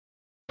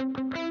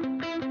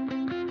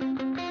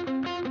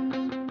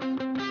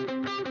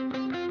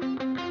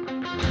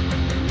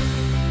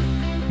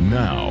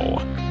Now,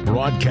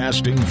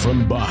 broadcasting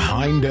from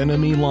behind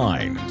enemy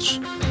lines,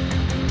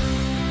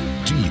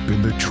 deep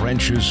in the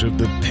trenches of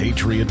the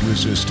Patriot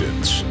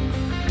resistance,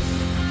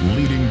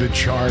 leading the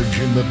charge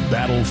in the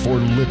battle for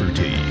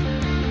liberty,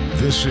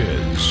 this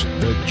is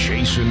the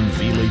Jayson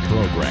Veley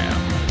Program.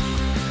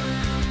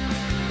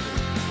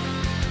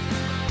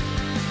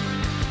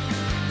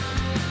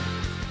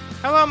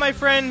 Hello, my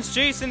friends.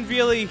 Jayson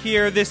Veley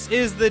here. This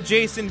is the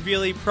Jayson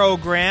Veley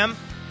Program.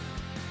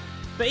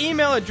 The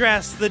email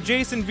address,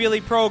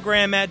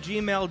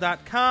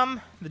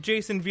 thejaysonveleyprogram@gmail.com,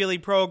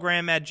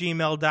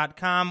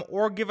 thejaysonveleyprogram@gmail.com,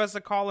 or give us a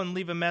call and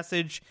leave a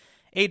message.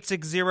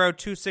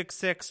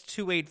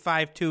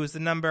 860-266-2852 is the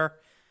number.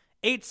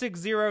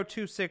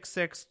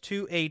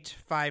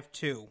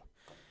 860-266-2852. I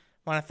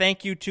want to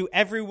thank you to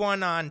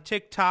everyone on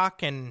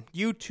TikTok and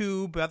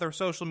YouTube, other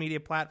social media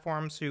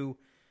platforms who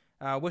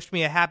wished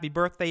me a happy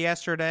birthday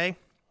yesterday.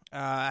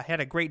 I had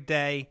a great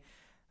day.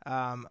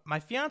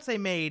 My fiance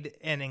made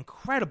an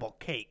incredible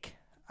cake.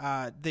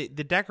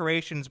 The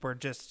decorations were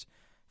just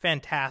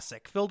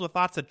fantastic, filled with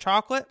lots of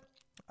chocolate,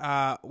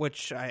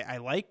 which I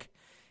like.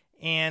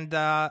 And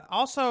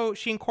also,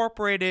 she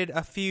incorporated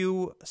a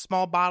few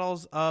small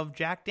bottles of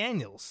Jack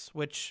Daniels,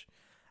 which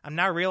I'm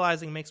now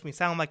realizing makes me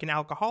sound like an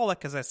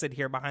alcoholic as I sit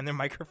here behind the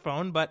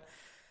microphone. But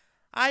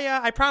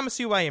I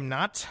promise you I am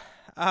not.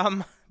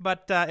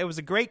 But it was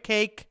a great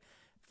cake,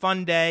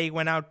 fun day.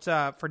 Went out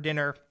for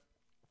dinner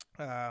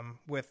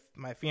with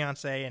my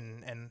fiance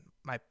and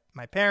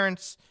my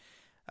parents.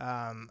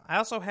 I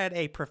also had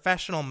a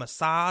professional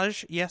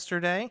massage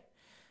yesterday,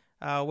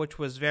 which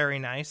was very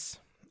nice.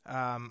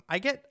 I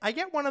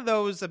get one of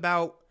those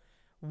about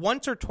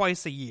once or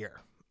twice a year.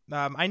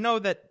 I know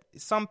that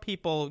some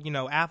people,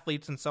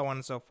 athletes and so on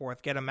and so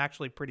forth, get them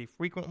actually pretty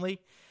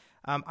frequently.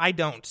 I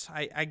don't.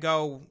 I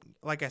go,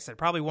 like I said,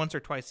 probably once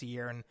or twice a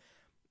year, and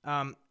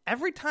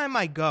every time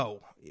I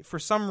go, for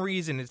some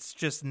reason, it's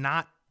just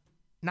not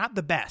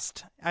the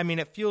best. I mean,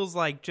 it feels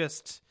like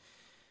just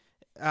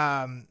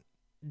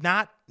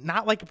not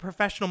like a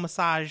professional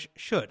massage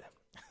should.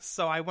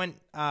 So I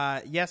went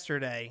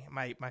yesterday.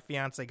 My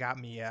fiance got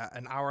me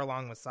an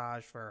hour-long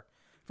massage for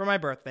my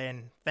birthday,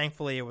 and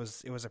thankfully it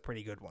was a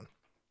pretty good one.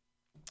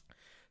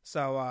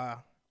 So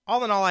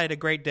all in all, I had a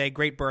great day,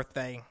 great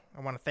birthday.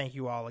 I want to thank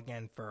you all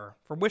again for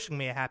wishing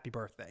me a happy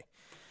birthday.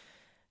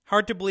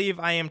 Hard to believe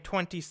I am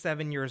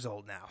 27 years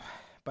old now,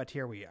 but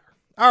here we are.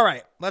 All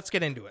right, let's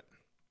get into it.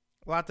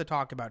 A lot to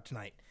talk about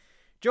tonight.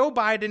 Joe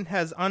Biden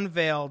has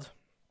unveiled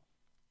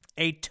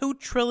a $2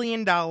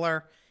 trillion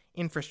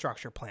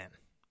infrastructure plan.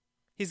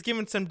 He's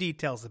given some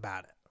details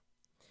about it.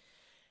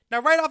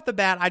 Now, right off the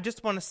bat, I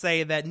just want to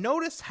say that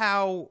notice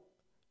how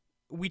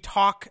we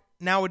talk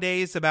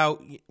nowadays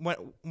about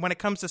when it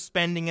comes to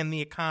spending in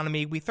the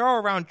economy. We throw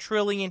around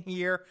trillion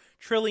here,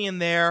 trillion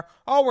there.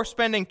 Oh, we're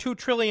spending $2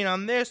 trillion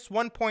on this,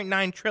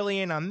 $1.9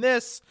 trillion on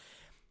this.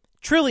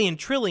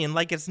 Trillion,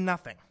 like it's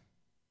nothing.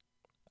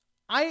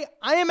 I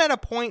am at a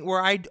point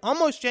where I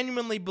almost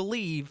genuinely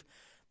believe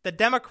that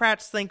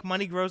Democrats think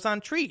money grows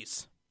on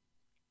trees.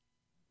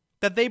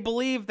 That they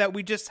believe that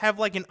we just have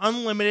like an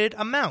unlimited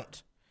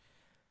amount.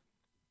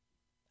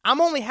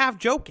 I'm only half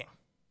joking.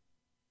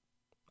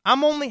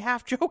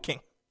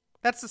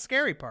 That's the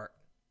scary part.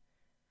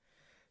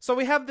 So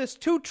we have this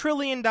 $2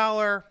 trillion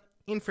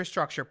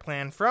infrastructure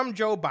plan from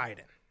Joe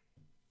Biden.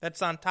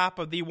 That's on top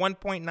of the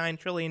 $1.9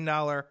 trillion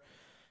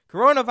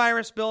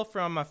coronavirus bill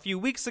from a few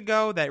weeks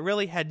ago that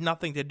really had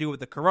nothing to do with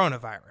the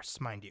coronavirus,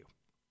 mind you.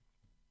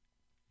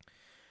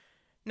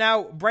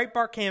 Now,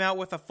 Breitbart came out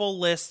with a full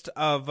list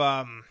of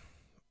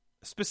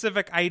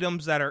specific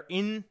items that are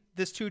in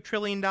this $2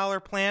 trillion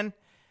plan.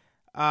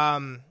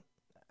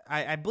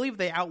 I believe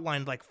they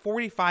outlined like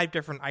 45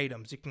 different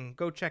items. You can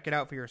go check it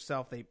out for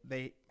yourself.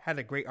 They had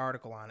a great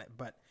article on it.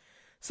 But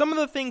some of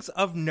the things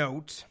of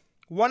note,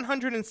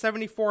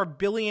 $174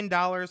 billion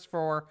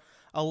for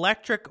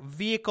electric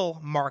vehicle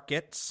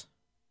markets.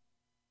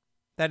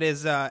 That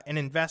is an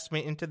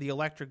investment into the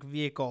electric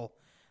vehicle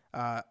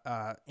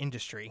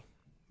industry.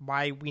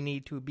 Why we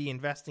need to be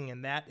investing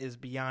in that is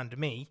beyond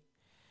me.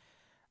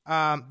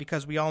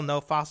 Because we all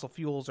know fossil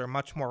fuels are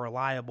much more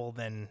reliable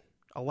than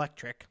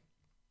electric,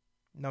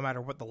 no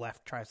matter what the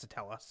left tries to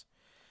tell us.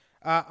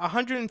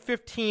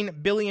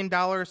 $115 billion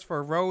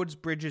for roads,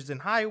 bridges,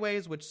 and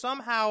highways, which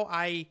somehow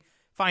I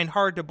find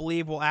hard to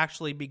believe will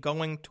actually be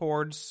going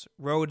towards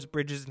roads,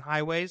 bridges, and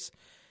highways.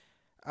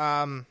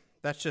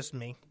 That's just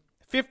me.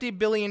 $50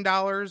 billion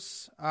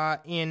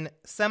in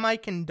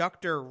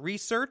semiconductor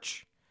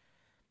research.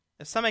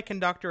 A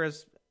semiconductor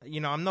is,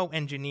 I'm no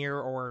engineer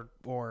or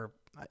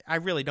I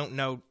really don't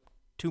know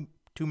too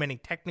many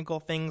technical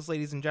things,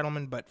 ladies and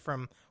gentlemen, but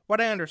from what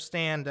I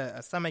understand,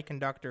 a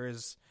semiconductor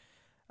is,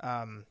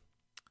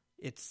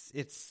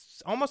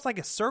 it's almost like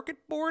a circuit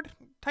board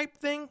type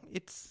thing.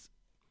 It's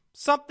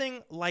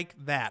something like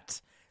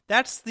that.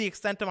 That's the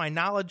extent of my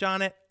knowledge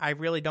on it. I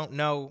really don't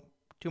know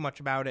too much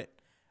about it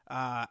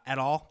at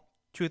all,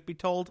 truth be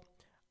told.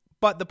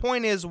 But the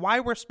point is, why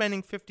we're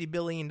spending $50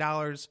 billion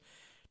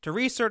to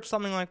research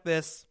something like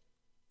this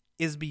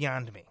is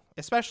beyond me.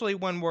 especially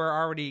when we're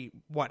already,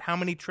 how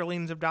many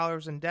trillions of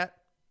dollars in debt?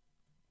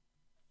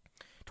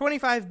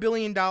 $25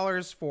 billion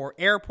for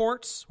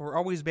airports. We're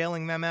always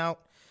bailing them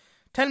out.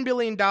 $10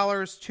 billion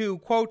to,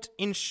 quote,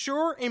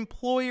 ensure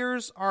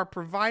employers are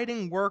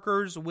providing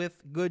workers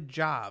with good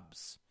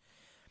jobs.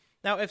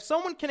 Now, if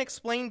someone can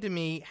explain to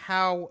me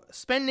how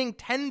spending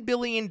 $10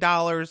 billion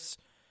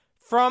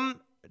from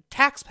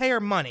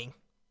taxpayer money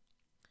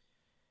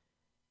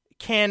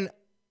can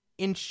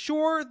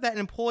ensure that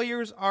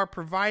employers are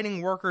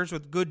providing workers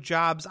with good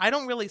jobs, I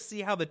don't really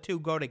see how the two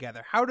go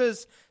together. How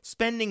does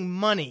spending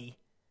money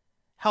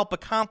help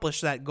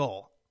accomplish that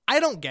goal? I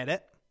don't get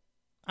it.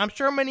 I'm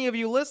sure many of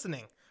you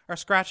listening are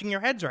scratching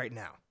your heads right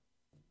now.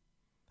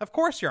 Of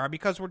course you are,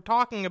 because we're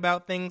talking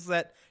about things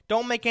that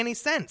don't make any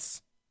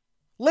sense.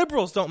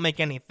 Liberals don't make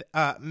any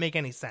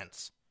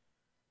sense.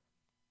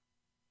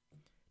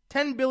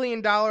 $10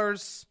 billion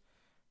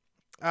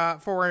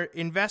for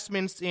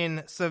investments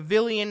in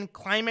civilian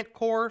climate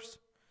corps.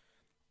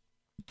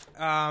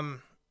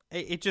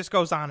 It just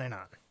goes on and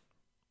on.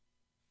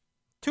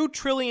 $2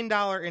 trillion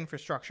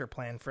infrastructure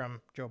plan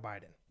from Joe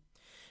Biden.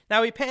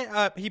 Now,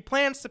 he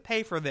plans to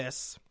pay for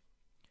this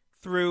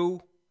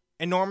through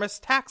enormous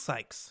tax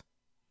hikes,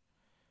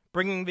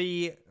 bringing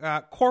the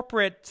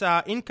corporate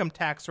income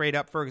tax rate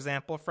up, for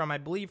example, from, I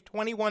believe,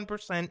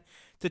 21%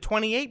 to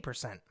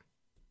 28%.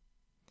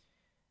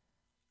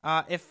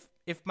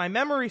 If my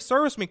memory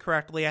serves me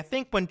correctly, I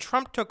think when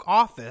Trump took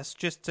office,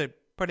 just to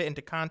put it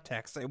into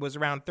context, it was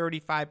around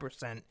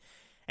 35%,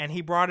 and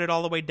he brought it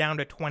all the way down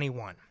to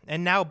 21%.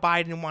 And now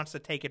Biden wants to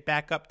take it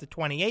back up to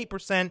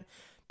 28%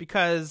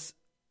 because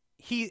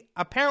he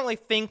apparently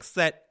thinks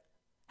that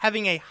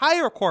having a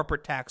higher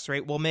corporate tax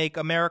rate will make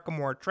America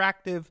more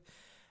attractive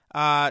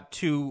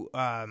to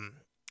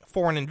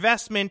foreign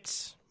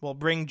investment, will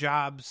bring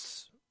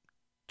jobs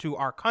to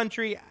our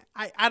country.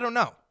 I don't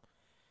know.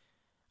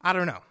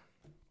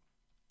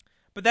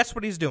 But that's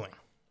what he's doing.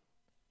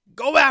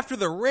 Go after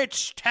the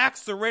rich,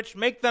 tax the rich,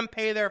 make them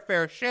pay their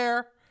fair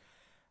share.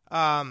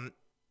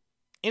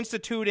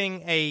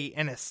 Instituting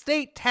an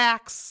estate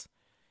tax,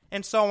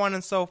 and so on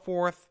and so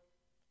forth.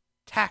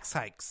 Tax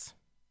hikes.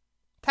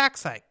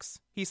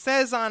 He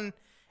says on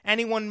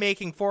anyone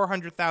making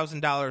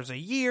 $400,000 a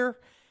year.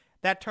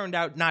 That turned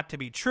out not to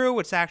be true.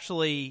 It's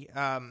actually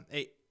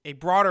a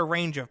broader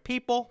range of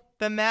people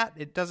than that.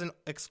 It doesn't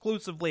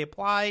exclusively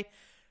apply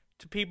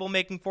to people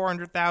making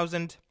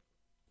 $400,000.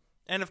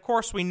 And of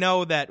course, we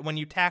know that when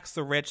you tax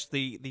the rich,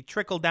 the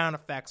trickle-down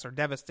effects are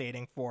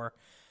devastating for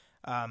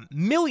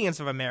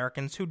millions of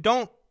Americans who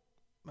don't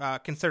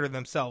consider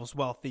themselves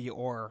wealthy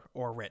or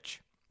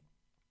rich.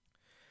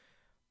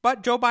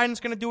 But Joe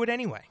Biden's going to do it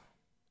anyway.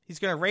 He's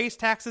going to raise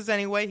taxes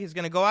anyway. He's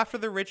going to go after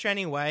the rich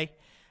anyway.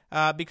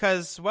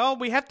 Because, well,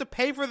 we have to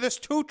pay for this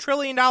 $2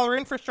 trillion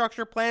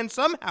infrastructure plan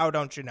somehow,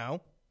 don't you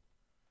know?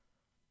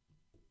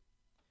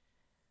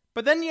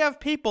 But then you have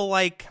people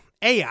like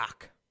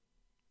AOC.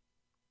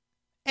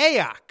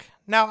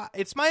 Now,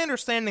 it's my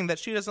understanding that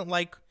she doesn't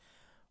like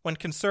when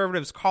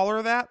conservatives call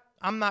her that.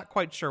 I'm not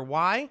quite sure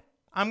why.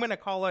 I'm going to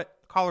call her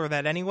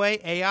that anyway,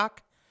 AOC.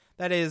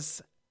 That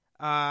is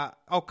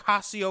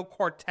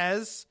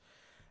Ocasio-Cortez.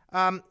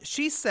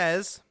 She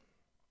says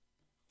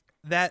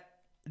that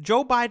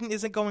Joe Biden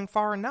isn't going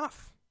far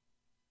enough.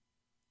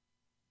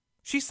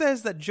 She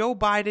says that Joe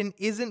Biden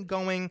isn't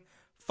going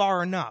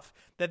far enough.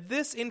 That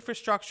this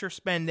infrastructure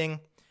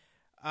spending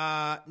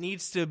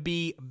needs to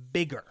be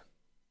bigger.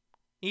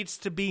 Needs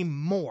to be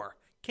more.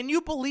 Can you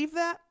believe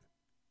that?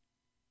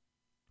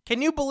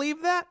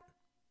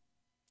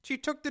 She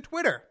took to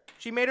Twitter.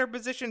 She made her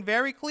position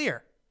very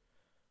clear.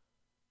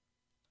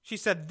 She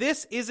said,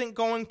 this isn't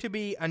going to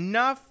be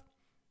enough.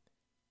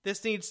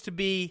 This needs to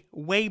be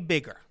way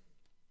bigger.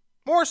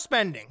 More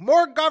spending,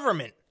 more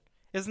government.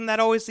 Isn't that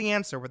always the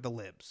answer with the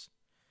libs?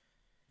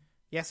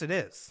 Yes, it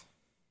is.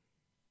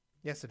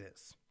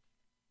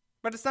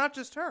 But it's not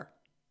just her.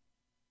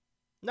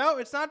 No,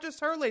 it's not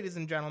just her, ladies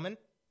and gentlemen.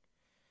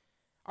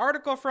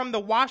 Article from the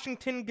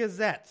Washington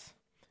Gazette.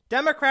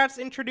 Democrats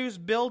introduce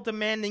bill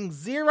demanding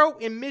zero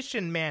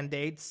emission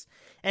mandates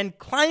and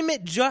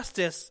climate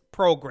justice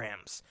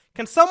programs.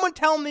 Can someone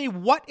tell me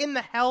what in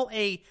the hell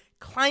a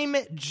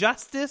climate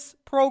justice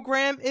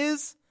program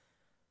is?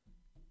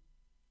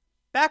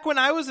 Back when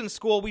I was in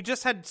school, we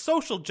just had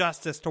social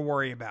justice to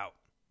worry about.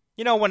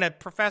 You know, when a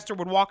professor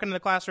would walk into the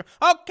classroom,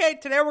 okay,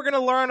 today we're going to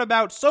learn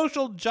about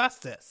social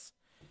justice.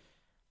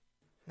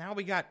 Now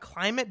we got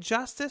climate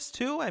justice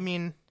too? I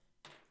mean,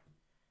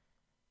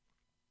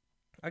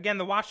 again,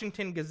 the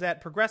Washington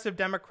Gazette, progressive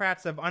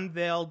Democrats have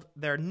unveiled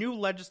their new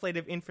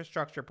legislative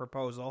infrastructure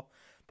proposal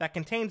that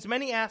contains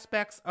many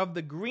aspects of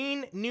the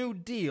Green New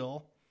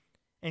Deal,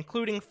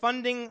 including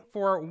funding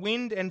for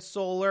wind and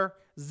solar,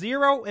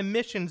 zero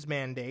emissions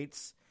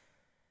mandates,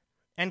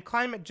 and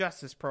climate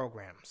justice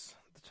programs.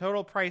 The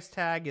total price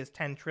tag is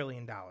 $10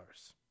 trillion.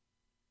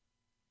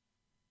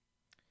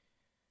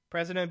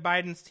 President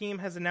Biden's team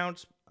had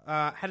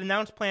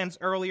announced plans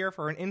earlier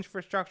for an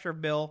infrastructure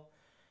bill,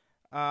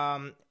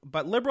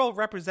 but liberal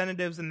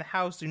representatives in the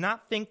House do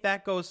not think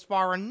that goes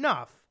far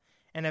enough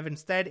and have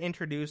instead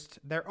introduced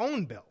their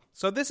own bill.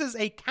 So this is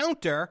a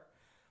counter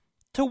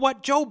to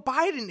what Joe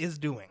Biden is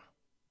doing.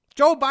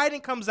 Joe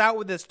Biden comes out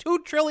with this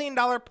 $2 trillion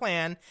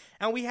plan,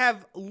 and we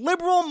have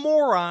liberal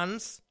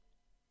morons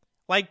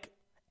like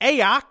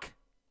Ayok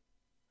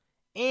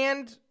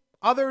and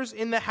others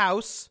in the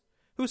House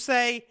who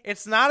say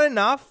it's not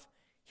enough,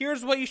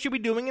 here's what you should be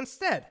doing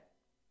instead.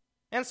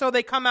 And so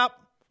they come out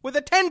with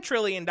a $10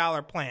 trillion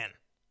plan.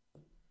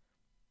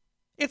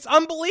 It's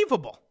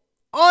unbelievable.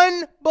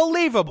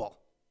 Unbelievable.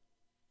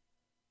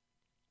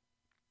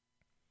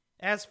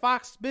 As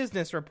Fox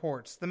Business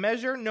reports, the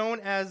measure known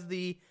as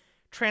the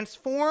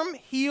Transform,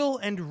 Heal,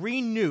 and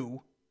Renew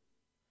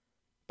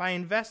by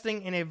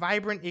Investing in a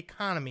Vibrant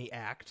Economy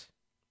Act,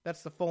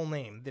 that's the full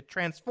name, the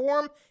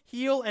Transform,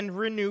 Heal, and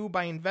Renew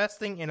by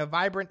Investing in a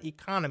Vibrant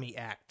Economy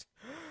Act,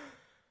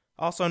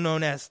 also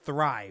known as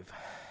Thrive,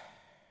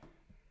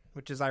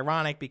 which is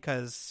ironic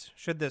because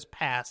should this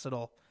pass,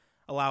 it'll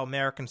allow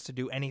Americans to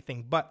do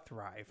anything but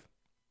thrive,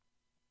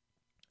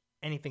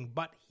 anything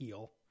but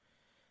heal.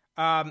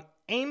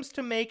 Aims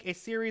to make a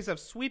series of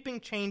sweeping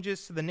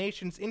changes to the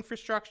nation's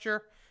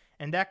infrastructure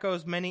and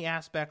echoes many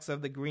aspects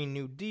of the Green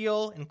New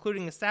Deal,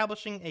 including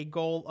establishing a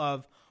goal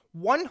of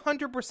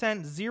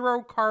 100%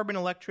 zero carbon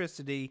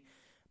electricity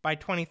by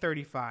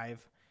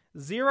 2035,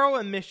 zero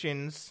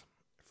emissions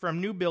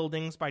from new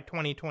buildings by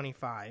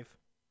 2025.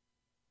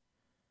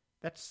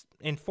 That's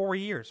in 4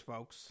 years,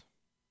 folks.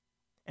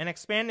 And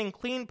expanding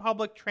clean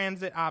public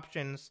transit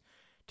options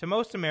to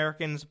most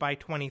Americans by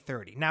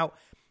 2030. Now,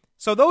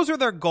 so those are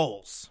their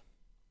goals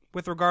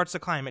with regards to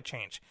climate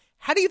change.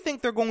 How do you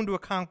think they're going to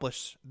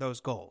accomplish those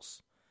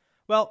goals?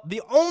 Well,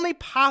 the only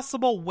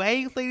possible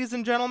way, ladies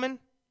and gentlemen,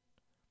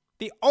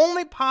 the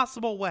only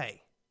possible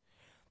way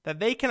that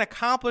they can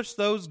accomplish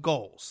those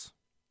goals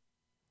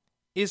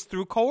is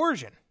through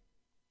coercion,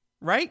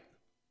 right?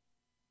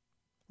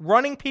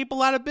 Running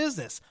people out of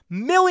business.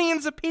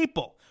 Millions of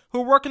people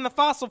who work in the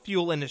fossil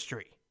fuel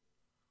industry,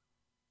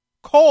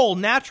 coal,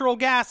 natural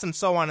gas, and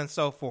so on and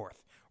so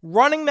forth.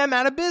 Running them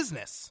out of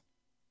business.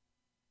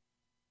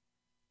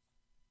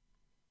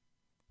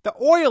 The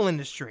oil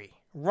industry,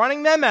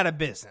 running them out of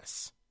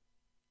business.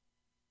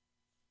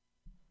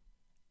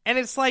 And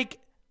it's like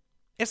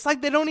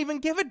they don't even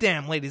give a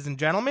damn, ladies and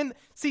gentlemen.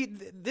 See,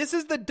 this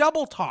is the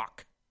double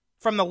talk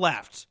from the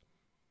left.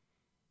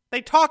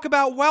 They talk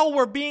about, well,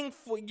 we're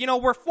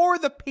for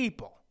the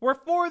people. We're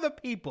for the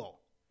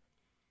people.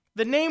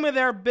 The name of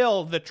their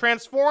bill, the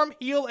Transform,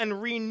 Heal,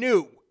 and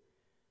Renew.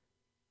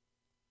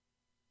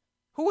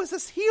 Who is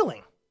this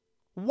healing?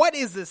 What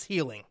is this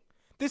healing?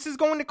 This is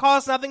going to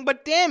cause nothing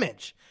but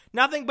damage,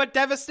 nothing but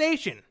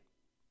devastation,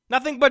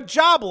 nothing but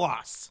job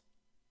loss.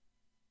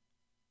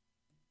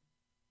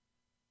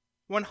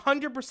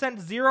 100%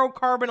 zero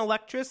carbon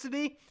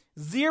electricity,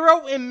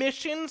 zero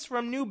emissions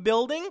from new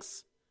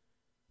buildings.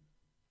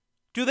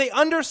 Do they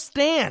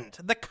understand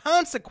the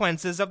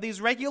consequences of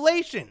these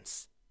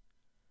regulations?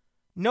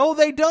 No,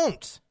 they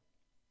don't.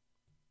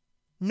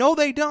 No,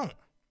 they don't.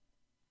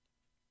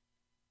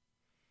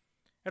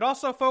 It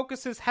also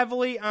focuses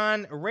heavily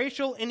on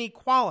racial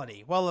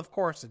inequality. Well, of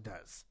course it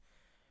does.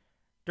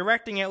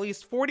 Directing at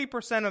least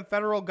 40% of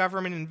federal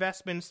government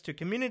investments to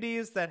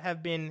communities that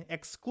have been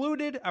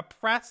excluded,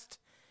 oppressed,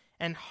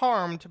 and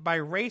harmed by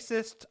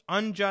racist,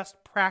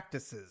 unjust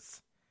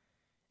practices,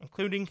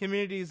 including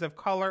communities of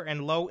color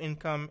and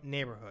low-income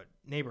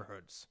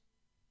neighborhoods.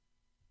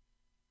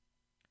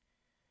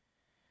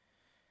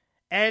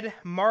 Ed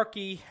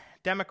Markey,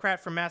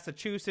 Democrat from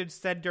Massachusetts,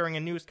 said during a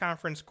news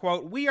conference,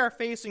 quote, "We are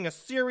facing a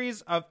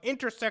series of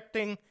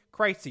intersecting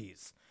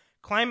crises: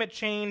 climate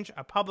change,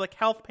 a public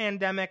health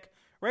pandemic,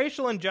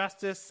 racial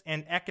injustice,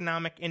 and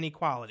economic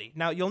inequality."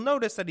 Now, you'll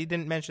notice that he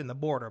didn't mention the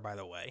border, by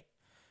the way.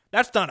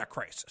 That's not a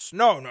crisis.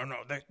 No.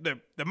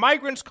 The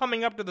migrants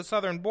coming up to the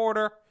southern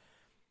border,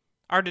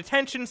 our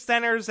detention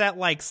centers at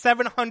like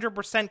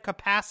 700%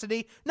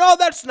 capacity. No,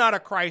 that's not a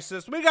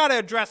crisis. We got to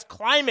address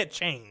climate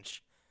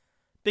change.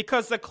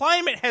 Because the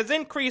climate has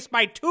increased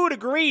by 2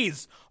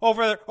 degrees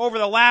over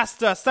the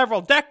last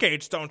several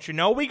decades, don't you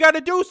know? We got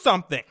to do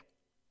something.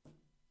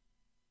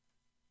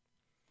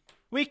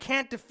 We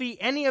can't defeat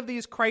any of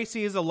these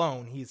crises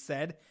alone, he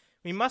said.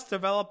 We must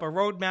develop a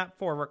roadmap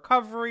for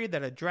recovery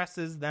that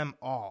addresses them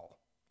all.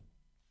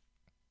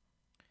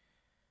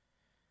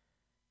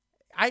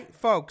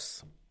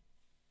 Folks,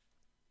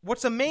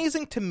 what's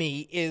amazing to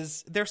me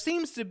is there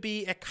seems to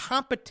be a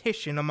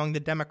competition among the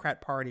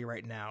Democrat Party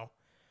right now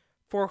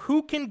for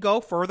who can go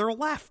further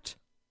left.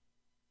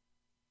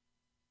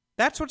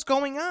 That's what's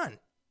going on.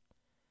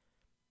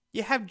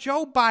 You have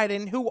Joe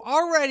Biden, who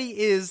already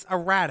is a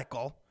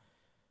radical,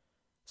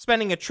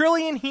 spending $1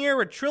 trillion here,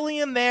 $1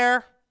 trillion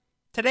there.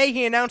 Today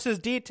he announces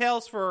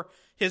details for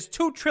his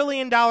 $2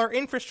 trillion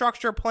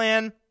infrastructure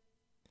plan,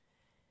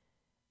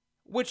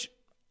 which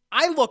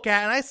I look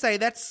at and I say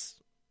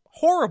that's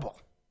horrible.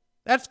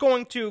 That's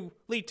going to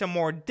lead to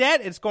more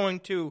debt. It's going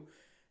to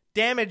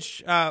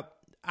damage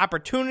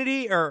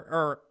opportunity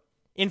or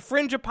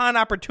infringe upon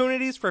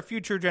opportunities for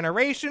future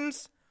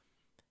generations.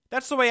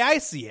 That's the way I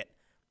see it.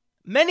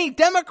 Many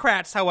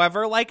Democrats,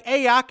 however, like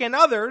Ayok and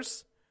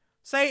others,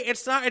 say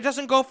it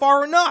doesn't go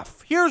far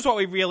enough. Here's what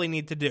we really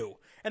need to do.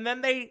 And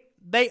then they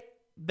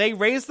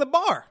raise the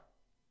bar.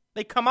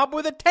 They come up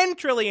with a $10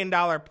 trillion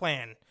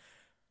plan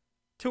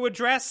to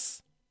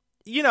address,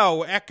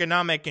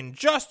 economic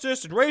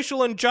injustice and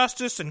racial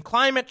injustice and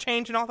climate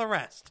change and all the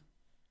rest.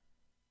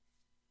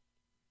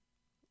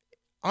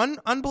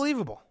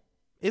 Unbelievable,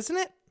 isn't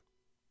it?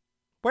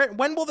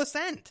 When will this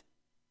end?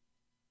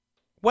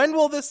 When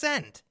will this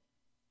end?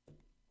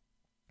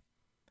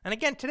 And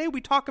again, today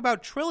we talk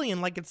about trillion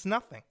like it's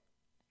nothing.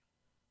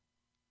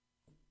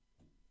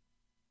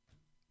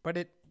 But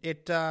it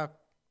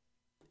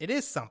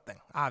is something,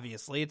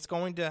 obviously. It's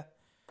going to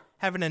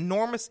have an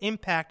enormous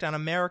impact on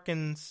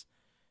Americans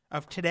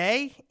of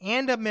today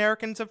and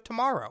Americans of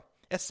tomorrow,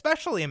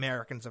 especially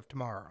Americans of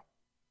tomorrow.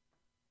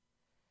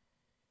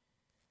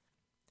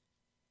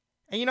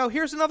 And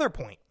here's another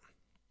point.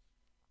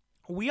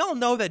 We all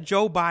know that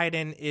Joe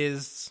Biden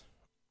is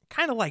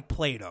kind of like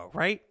Play-Doh,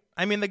 right?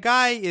 I mean, the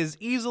guy is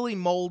easily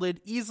molded,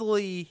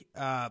 easily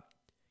kind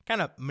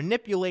of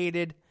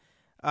manipulated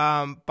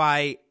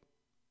by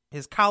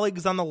his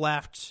colleagues on the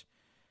left.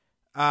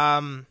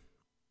 And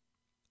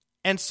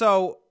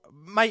so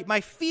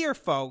my fear,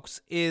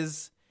 folks,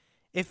 is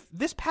if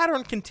this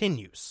pattern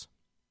continues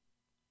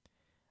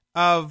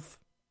of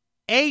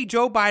A,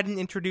 Joe Biden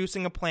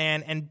introducing a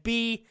plan, and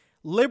B,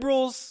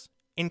 liberals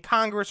in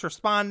Congress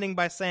responding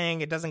by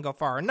saying it doesn't go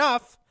far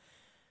enough,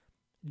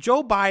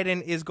 Joe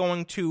Biden is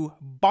going to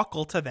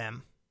buckle to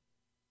them.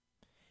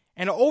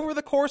 And over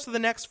the course of the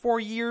next 4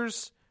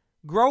 years,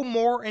 grow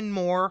more and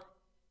more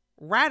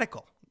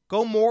radical.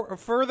 Go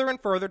further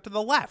and further to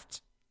the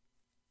left.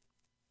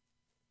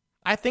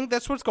 I think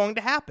that's what's going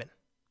to happen.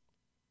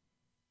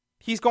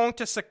 He's going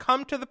to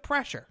succumb to the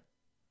pressure.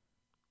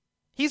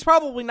 He's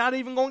probably not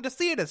even going to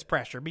see it as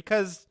pressure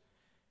because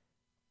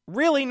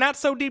really, not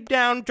so deep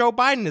down, Joe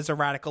Biden is a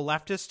radical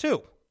leftist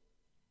too.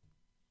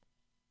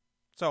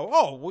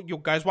 So, you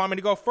guys want me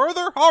to go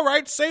further? All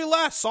right, say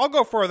less. I'll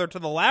go further to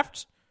the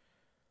left.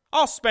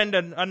 I'll spend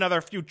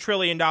another few $1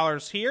 trillion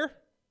here.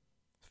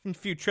 A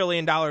few $1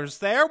 trillion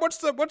there. What's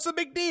the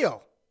big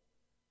deal?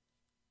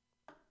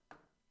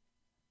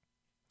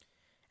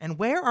 And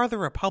where are the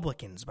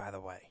Republicans, by the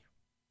way?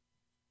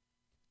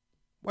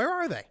 Where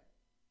are they?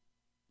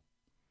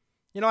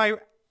 I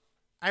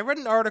read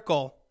an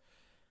article,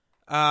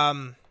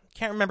 can't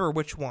remember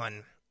which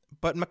one,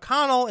 but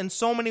McConnell, in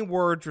so many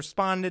words,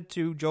 responded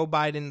to Joe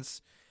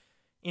Biden's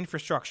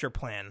infrastructure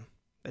plan,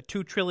 the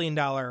 $2 trillion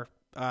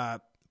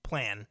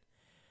plan,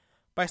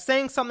 by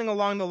saying something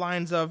along the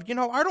lines of,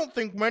 I don't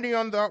think many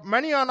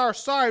on our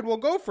side will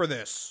go for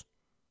this.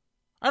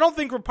 I don't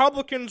think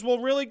Republicans will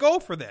really go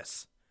for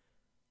this.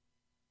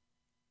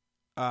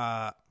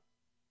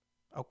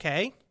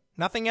 Okay.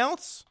 Nothing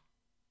else?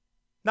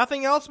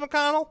 Nothing else,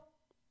 McConnell?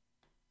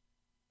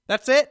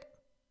 That's it?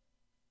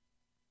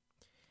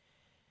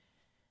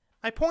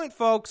 My point,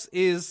 folks,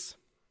 is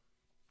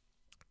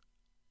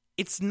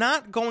it's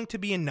not going to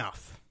be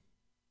enough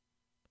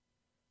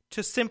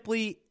to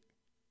simply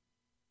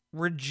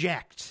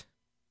reject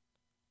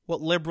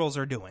what liberals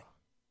are doing.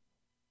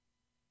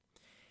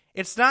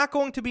 It's not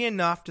going to be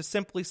enough to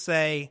simply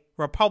say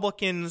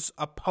Republicans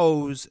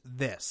oppose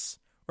this.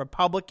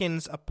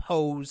 Republicans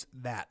oppose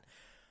that.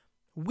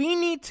 We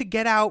need to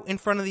get out in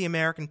front of the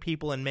American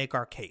people and make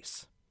our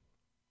case.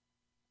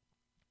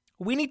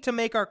 We need to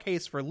make our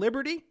case for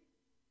liberty.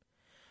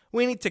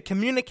 We need to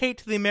communicate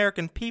to the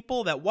American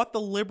people that what the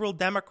liberal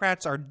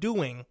Democrats are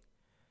doing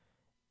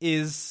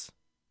is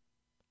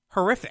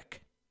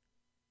horrific,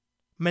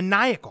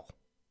 maniacal.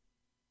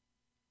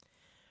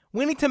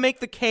 We need to make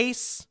the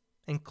case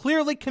and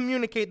clearly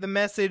communicate the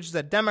message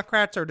that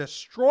Democrats are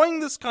destroying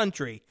this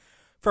country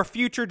for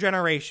future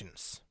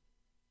generations.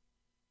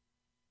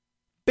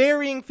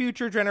 Burying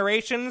future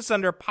generations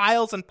under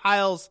piles and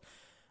piles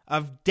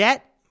of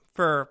debt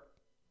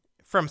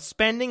from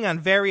spending on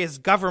various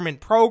government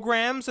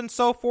programs and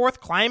so forth,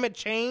 climate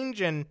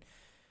change and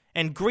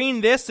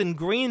green this and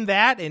green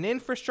that and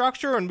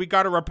infrastructure, and we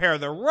got to repair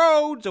the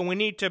roads, and we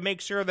need to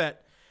make sure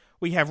that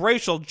we have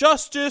racial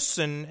justice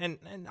and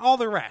all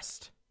the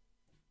rest.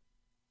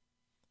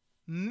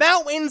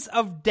 Mountains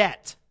of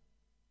debt.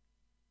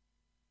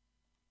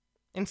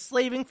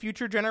 Enslaving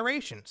future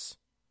generations.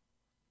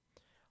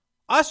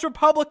 Us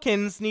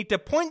Republicans need to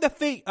point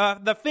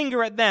the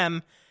finger at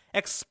them,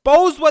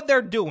 expose what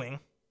they're doing,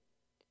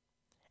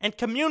 and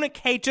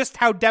communicate just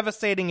how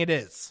devastating it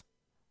is.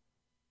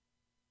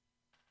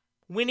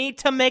 We need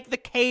to make the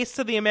case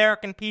to the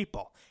American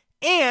people.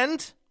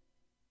 And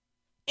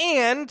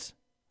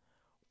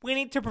we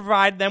need to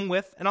provide them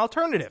with an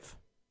alternative.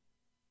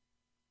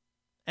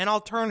 An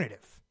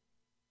alternative.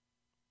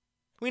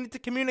 We need to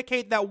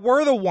communicate that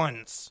we're the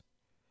ones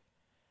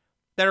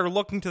that are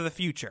looking to the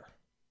future,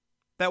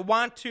 that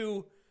want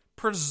to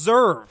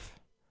preserve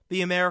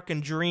the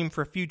American dream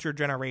for future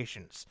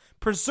generations,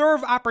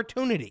 preserve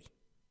opportunity.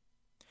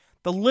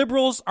 The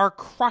liberals are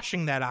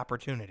crushing that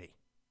opportunity.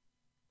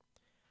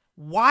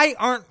 Why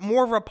aren't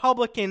more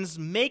Republicans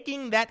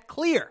making that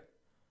clear?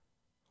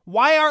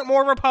 Why aren't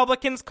more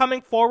Republicans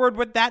coming forward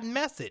with that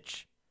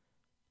message?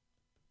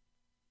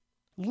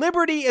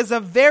 Liberty is a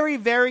very,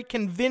 very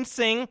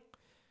convincing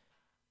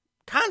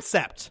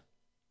concept,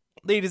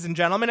 ladies and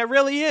gentlemen. It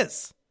really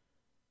is.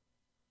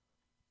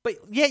 But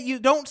yet you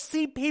don't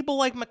see people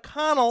like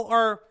McConnell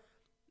or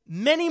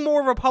many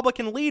more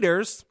Republican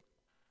leaders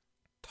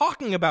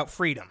talking about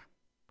freedom,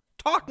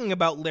 talking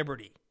about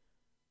liberty,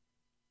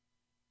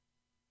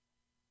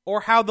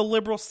 or how the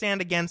liberals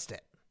stand against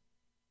it.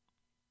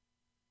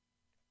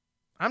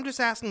 I'm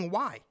just asking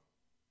why.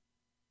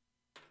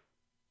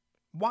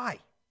 Why?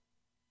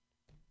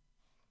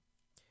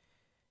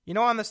 You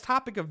know, on this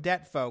topic of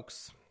debt,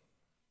 folks,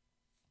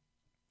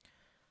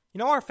 you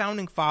know, our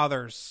founding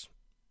fathers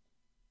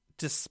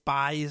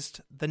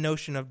despised the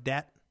notion of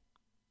debt.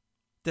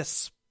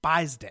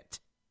 Despised it.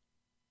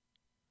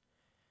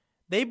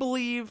 They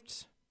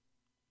believed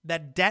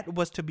that debt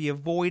was to be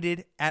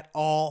avoided at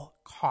all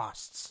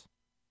costs.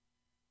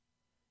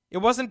 It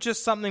wasn't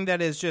just something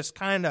that is just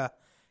kind of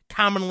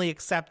commonly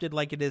accepted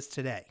like it is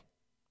today.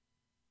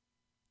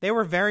 They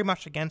were very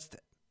much against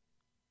it.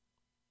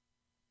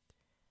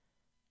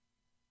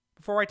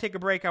 Before I take a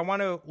break, I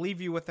want to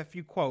leave you with a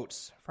few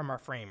quotes from our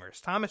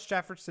framers. Thomas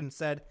Jefferson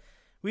said,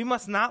 "We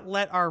must not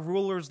let our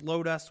rulers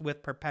load us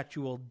with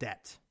perpetual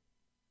debt."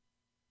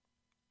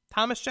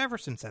 Thomas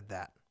Jefferson said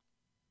that.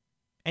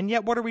 And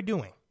yet, what are we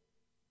doing?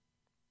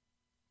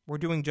 We're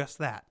doing just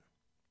that.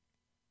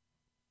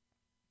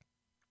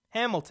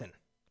 Hamilton,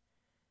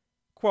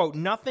 quote,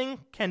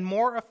 "Nothing can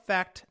more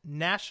affect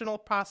national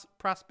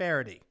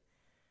prosperity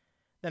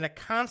than a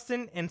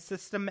constant and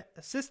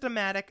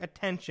systematic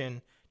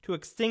attention to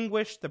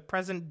extinguish the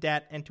present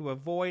debt and to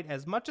avoid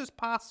as much as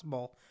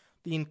possible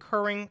the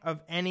incurring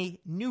of any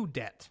new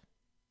debt."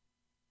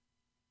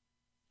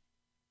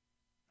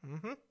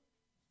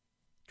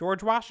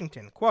 George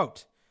Washington,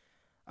 quote,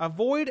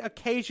 "Avoid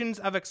occasions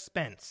of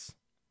expense,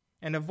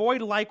 and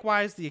avoid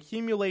likewise the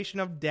accumulation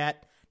of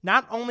debt,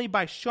 not only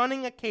by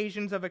shunning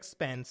occasions of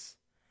expense,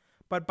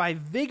 but by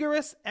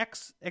vigorous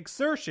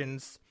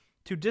exertions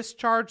to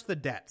discharge the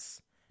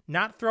debts,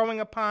 not throwing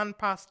upon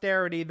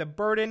posterity the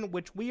burden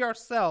which we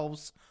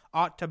ourselves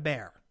ought to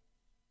bear."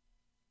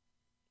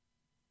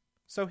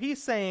 So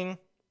he's saying,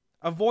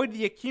 avoid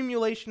the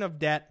accumulation of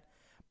debt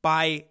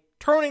by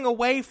turning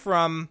away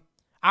from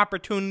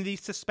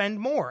opportunities to spend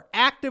more,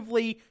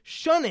 actively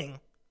shunning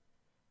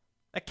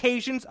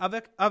occasions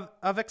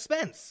of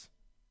expense.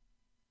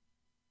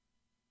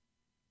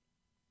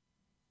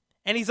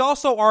 And he's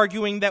also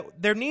arguing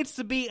that there needs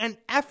to be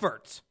an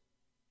effort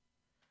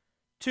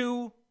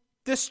to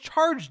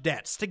discharge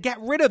debts, to get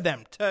rid of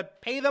them, to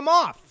pay them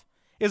off.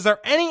 Is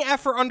there any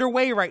effort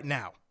underway right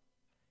now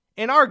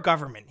in our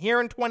government here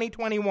in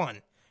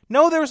 2021?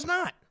 No, there's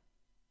not.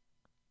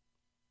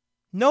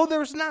 No,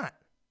 there's not.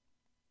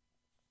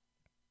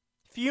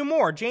 Few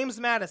more. James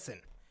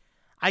Madison.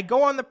 "I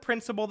go on the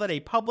principle that a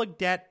public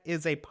debt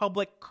is a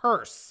public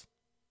curse,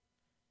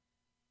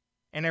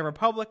 and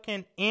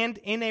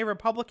in a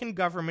Republican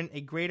government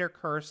a greater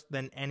curse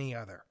than any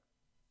other."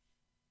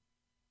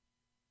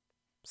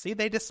 See,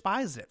 they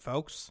despise it,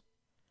 folks.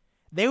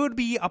 They would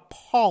be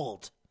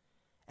appalled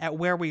at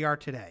where we are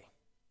today.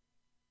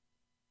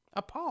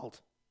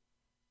 Appalled.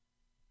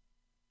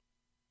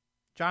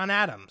 John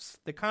Adams,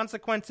 "The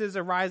consequences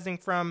arising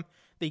from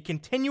the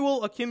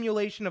continual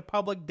accumulation of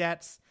public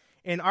debts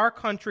in our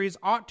countries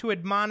ought to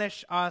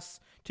admonish us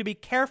to be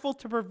careful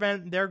to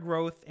prevent their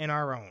growth in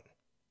our own."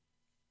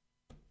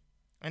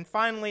 And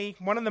finally,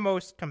 one of the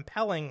most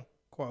compelling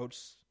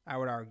quotes, I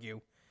would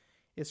argue,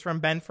 is from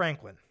Ben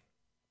Franklin.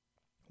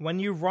 "When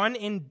you run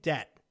in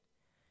debt,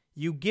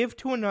 you give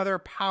to another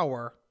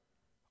power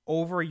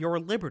over your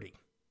liberty."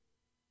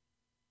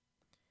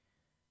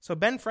 So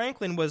Ben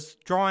Franklin was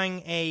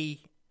drawing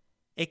a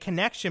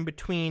connection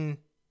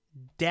between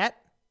debt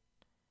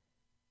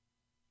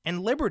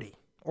and liberty,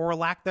 or a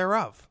lack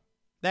thereof.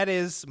 That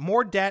is,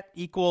 more debt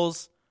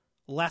equals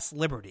less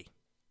liberty.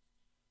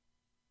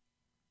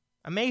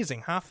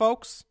 Amazing, huh,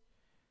 folks?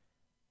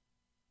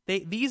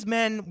 These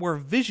men were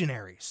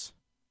visionaries.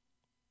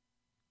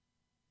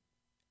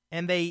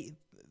 And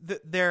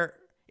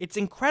it's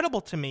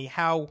incredible to me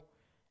how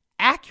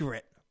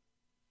accurate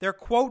their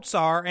quotes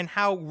are and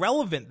how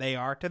relevant they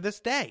are to this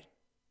day.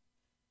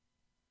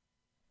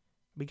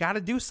 We got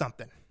to do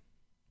something.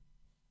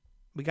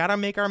 We got to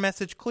make our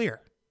message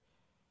clear.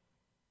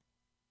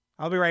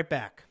 I'll be right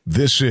back.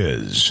 This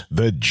is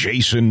the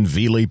Jayson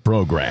Veley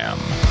Program.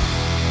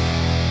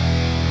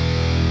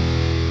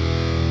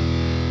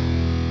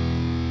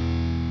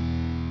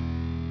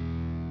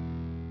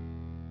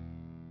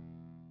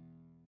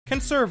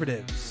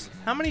 Conservatives.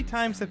 How many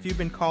times have you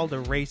been called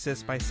a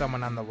racist by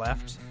someone on the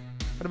left?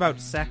 What about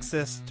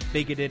sexist,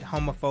 bigoted,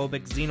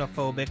 homophobic,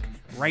 xenophobic,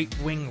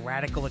 right-wing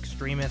radical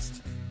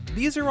extremist?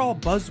 These are all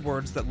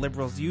buzzwords that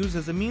liberals use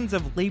as a means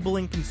of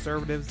labeling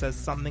conservatives as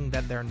something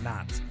that they're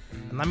not.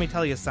 And let me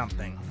tell you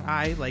something,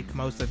 I, like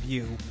most of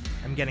you,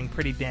 am getting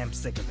pretty damn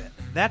sick of it.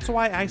 That's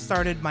why I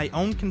started my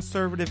own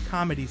conservative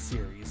comedy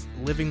series,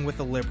 Living with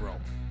a Liberal.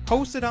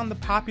 Posted on the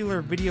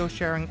popular video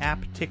sharing app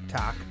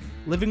TikTok,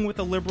 Living with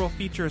a Liberal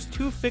features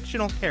two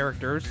fictional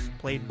characters,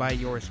 played by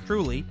yours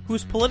truly,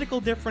 whose political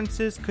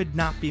differences could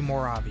not be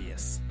more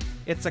obvious.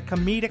 It's a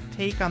comedic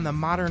take on the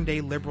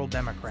modern-day liberal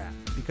Democrat,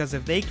 because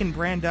if they can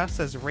brand us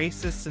as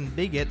racists and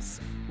bigots,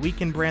 we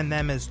can brand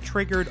them as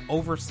triggered,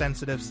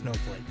 oversensitive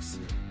snowflakes.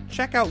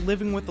 Check out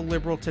Living with a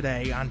Liberal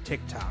today on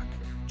TikTok.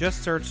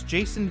 Just search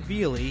Jayson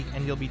Veley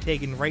and you'll be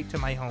taken right to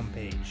my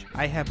homepage.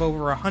 I have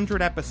over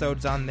 100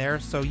 episodes on there,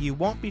 so you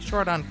won't be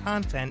short on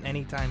content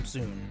anytime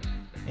soon.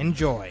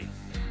 Enjoy.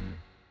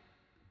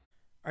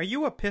 Are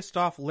you a pissed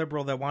off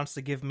liberal that wants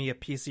to give me a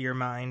piece of your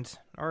mind?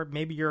 Or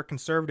maybe you're a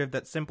conservative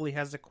that simply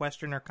has a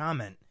question or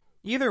comment?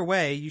 Either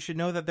way, you should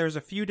know that there's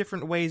a few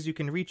different ways you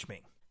can reach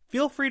me.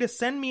 Feel free to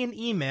send me an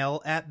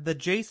email at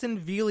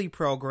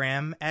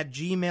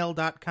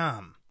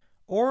thejaysonveleyprogram@gmail.com.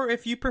 Or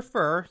if you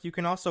prefer, you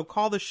can also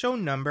call the show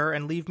number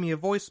and leave me a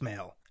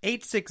voicemail.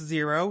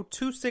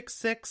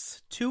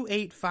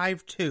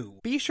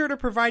 860-266-2852. Be sure to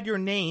provide your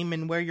name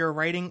and where you're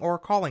writing or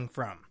calling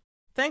from.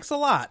 Thanks a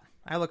lot.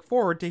 I look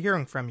forward to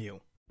hearing from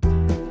you.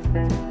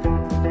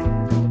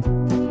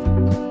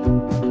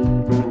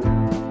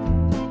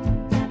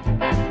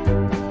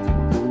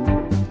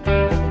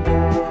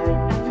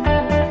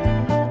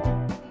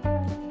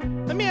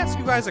 Let me ask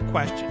you guys a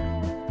question.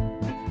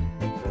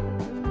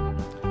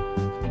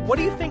 What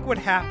do you think would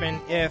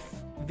happen if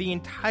the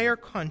entire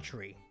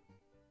country,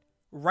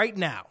 right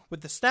now,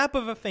 with the snap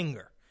of a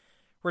finger,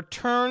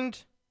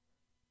 returned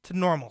to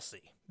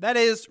normalcy? That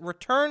is,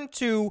 returned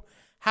to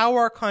how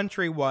our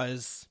country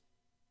was,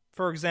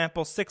 for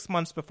example, 6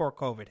 months before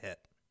COVID hit.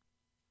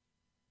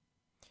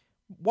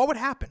 What would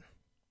happen?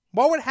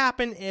 What would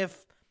happen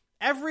if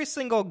every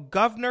single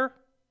governor,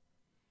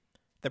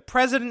 the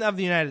president of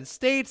the United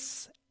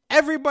States,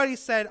 everybody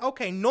said,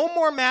 okay, no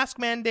more mask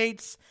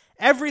mandates,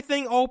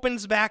 everything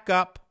opens back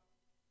up,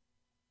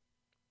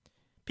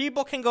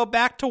 people can go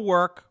back to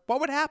work?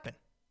 What would happen?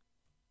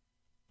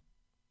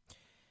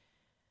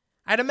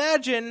 I'd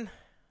imagine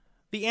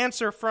the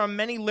answer from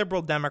many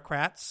liberal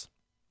Democrats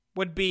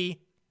would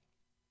be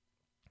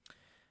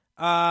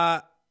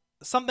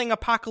something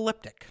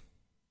apocalyptic.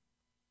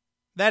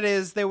 That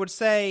is, they would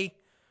say,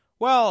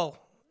 well,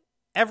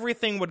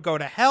 everything would go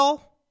to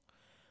hell.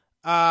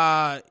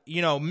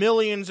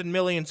 Millions and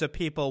millions of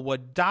people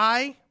would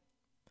die.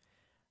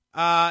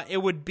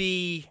 It would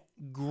be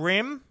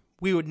grim.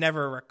 We would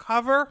never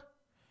recover.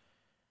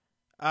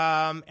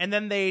 And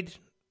then they'd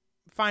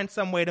find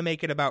some way to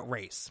make it about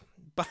race.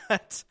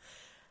 But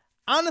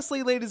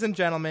honestly, ladies and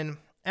gentlemen,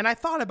 and I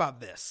thought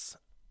about this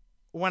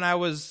when I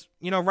was,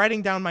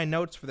 writing down my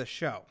notes for the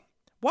show.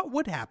 What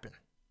would happen?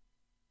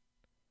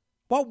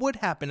 What would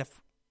happen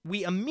if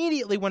we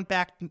immediately went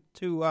back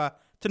to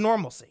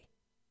normalcy?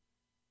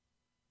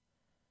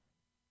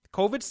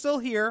 COVID's still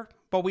here,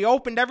 but we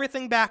opened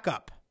everything back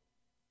up.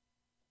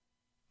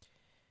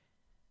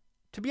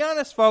 To be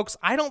honest, folks,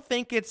 I don't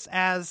think it's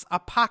as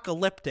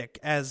apocalyptic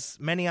as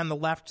many on the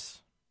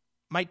left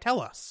might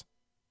tell us.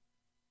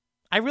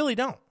 I really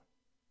don't.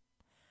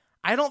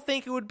 I don't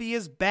think it would be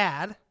as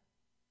bad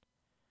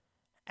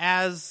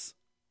as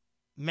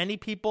many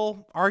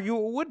people argue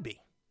it would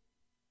be.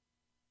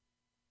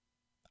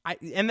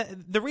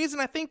 The reason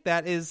I think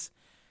that is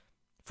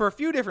for a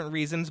few different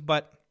reasons,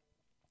 but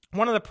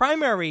one of the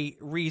primary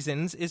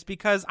reasons is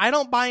because I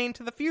don't buy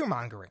into the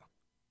fear-mongering.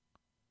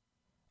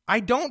 I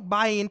don't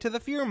buy into the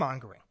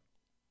fear-mongering.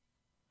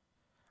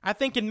 I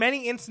think in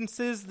many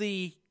instances,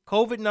 the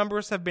COVID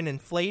numbers have been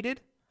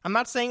inflated. I'm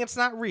not saying it's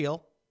not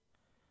real.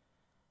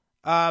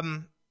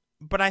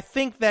 But I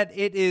think that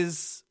it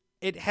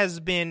has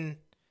been,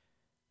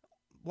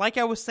 like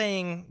I was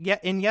saying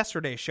in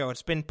yesterday's show,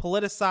 it's been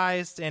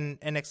politicized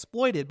and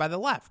exploited by the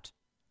left.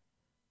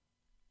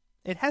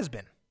 It has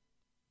been.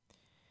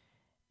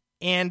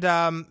 And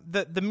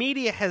the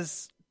media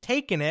has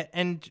taken it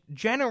and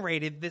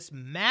generated this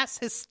mass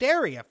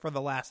hysteria for the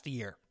last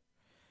year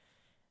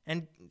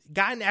and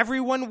gotten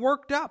everyone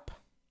worked up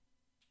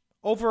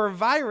over a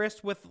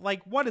virus with,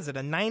 what is it,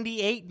 a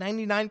 98,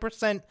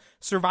 99%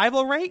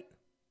 survival rate?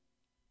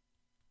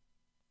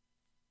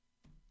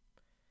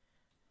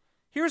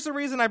 Here's the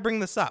reason I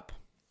bring this up.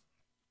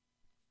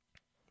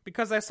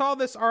 Because I saw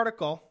this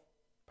article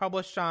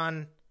published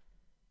on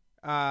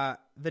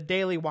the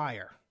Daily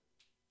Wire.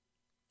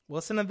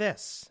 Listen to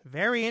this.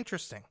 Very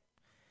interesting.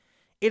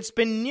 It's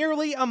been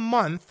nearly a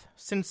month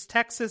since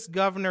Texas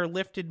governor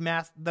lifted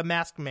the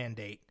mask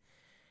mandate,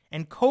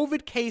 and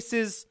COVID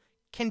cases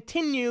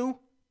continue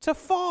to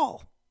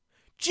fall.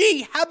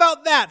 Gee, how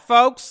about that,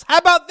 folks? How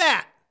about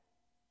that?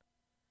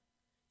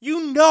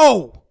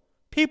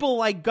 People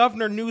like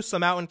Governor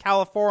Newsom out in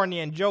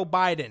California and Joe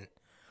Biden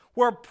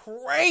were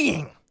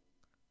praying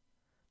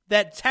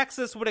that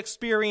Texas would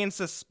experience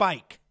a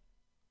spike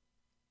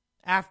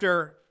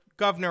after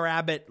Governor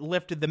Abbott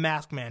lifted the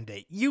mask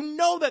mandate.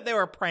 That they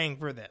were praying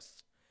for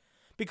this.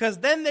 Because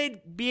then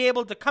they'd be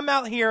able to come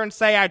out here and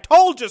say, I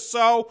told you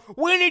so.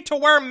 We need to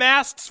wear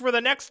masks for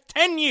the next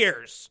 10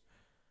 years.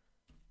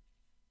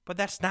 But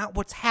that's not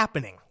what's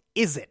happening,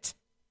 is it?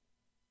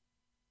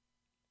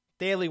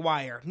 Daily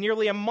Wire.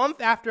 Nearly a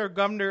month after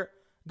Governor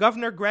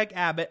Greg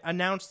Abbott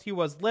announced he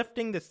was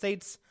lifting the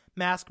state's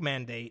mask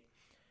mandate,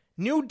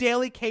 new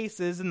daily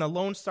cases in the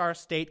Lone Star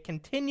State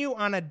continue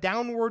on a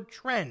downward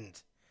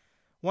trend,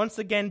 once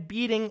again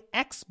beating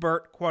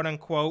expert,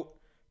 quote-unquote,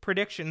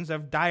 predictions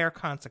of dire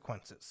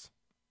consequences.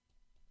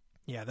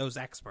 Yeah, those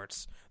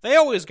experts. They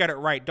always get it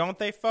right, don't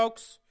they,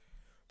 folks?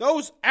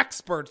 Those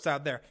experts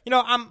out there.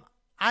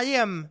 I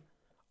am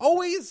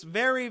always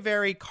very,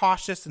 very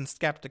cautious and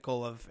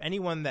skeptical of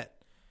anyone that,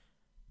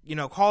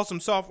 calls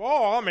himself,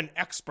 oh, I'm an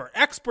expert.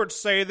 Experts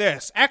say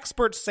this.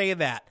 Experts say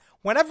that.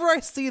 Whenever I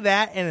see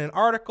that in an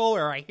article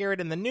or I hear it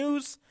in the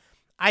news,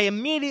 I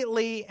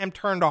immediately am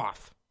turned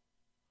off.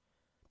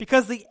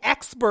 Because the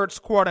experts,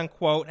 quote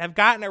unquote, have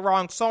gotten it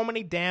wrong so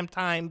many damn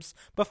times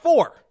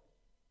before.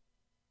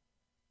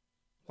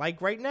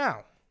 Like right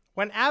now,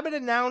 when Abbott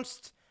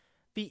announced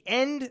the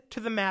end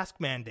to the mask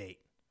mandate,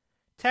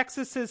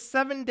 Texas's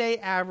 7-day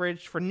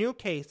average for new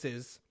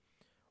cases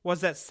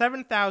was at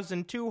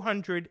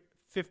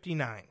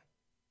 7,259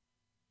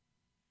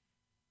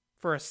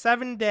 for a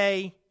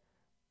 7-day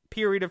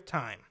period of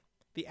time.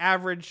 The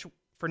average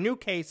for new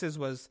cases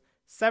was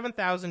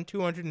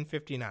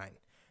 7,259.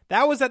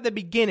 That was at the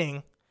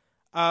beginning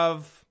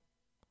of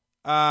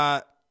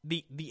the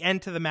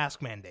end to the mask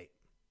mandate,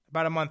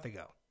 about a month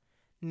ago.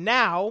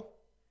 Now,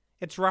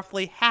 it's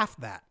roughly half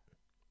that.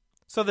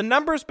 So the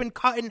number's been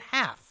cut in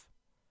half.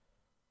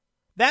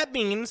 That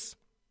means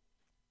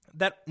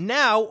that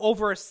now,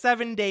 over a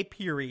 7-day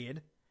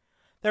period,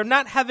 they're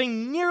not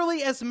having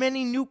nearly as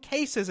many new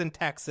cases in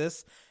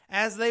Texas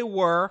as they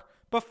were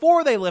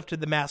before they lifted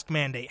the mask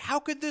mandate. How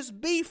could this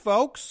be,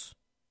 folks?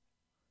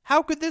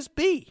 How could this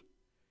be?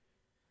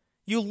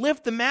 You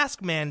lift the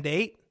mask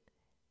mandate,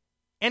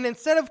 and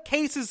instead of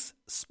cases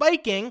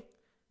spiking,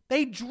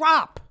 they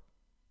drop.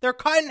 They're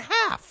cut in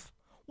half.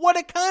 What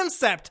a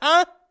concept,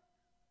 huh?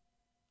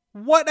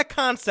 What a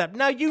concept.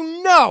 Now,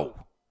 you'll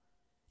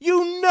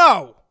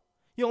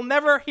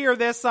never hear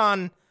this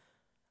in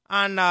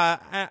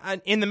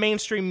the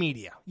mainstream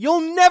media.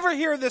 You'll never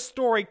hear this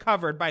story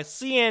covered by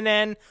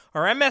CNN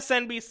or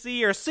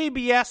MSNBC or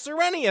CBS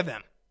or any of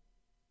them.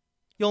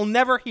 You'll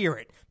never hear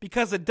it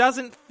because it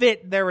doesn't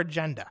fit their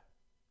agenda.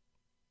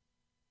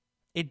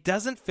 It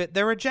doesn't fit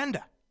their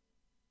agenda.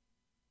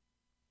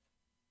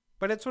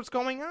 But it's what's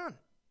going on.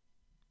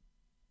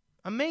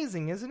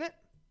 Amazing, isn't it?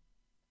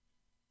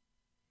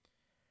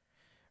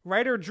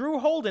 Writer Drew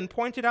Holden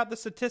pointed out the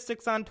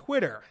statistics on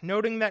Twitter,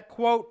 noting that,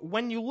 quote,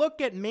 when you look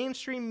at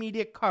mainstream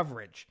media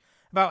coverage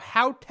about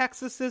how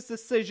Texas's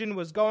decision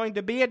was going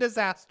to be a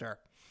disaster,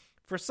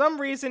 for some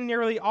reason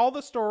nearly all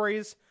the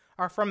stories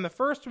are from the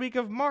first week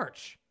of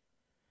March,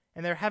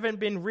 and there haven't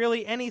been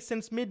really any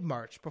since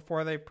mid-March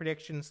before the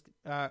predictions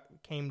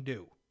came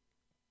due.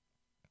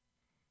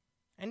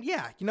 And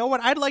yeah, you know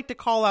what? I'd like to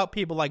call out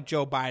people like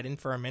Joe Biden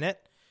for a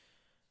minute,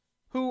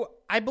 who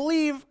I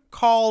believe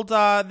called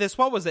this,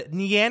 what was it,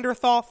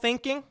 Neanderthal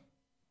thinking?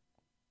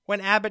 When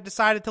Abbott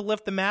decided to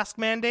lift the mask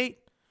mandate?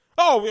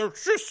 Oh,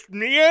 it's just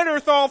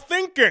Neanderthal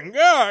thinking.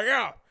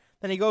 Yeah.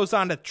 Then he goes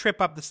on to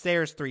trip up the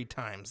stairs 3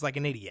 times like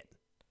an idiot.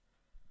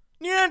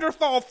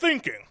 Neanderthal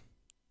thinking.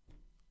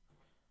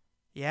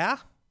 Yeah?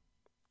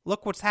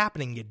 Look what's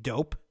happening, you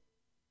dope.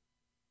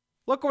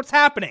 Look what's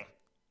happening.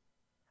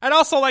 I'd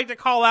also like to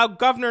call out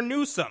Governor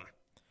Newsom,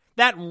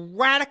 that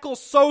radical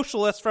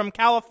socialist from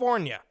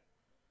California,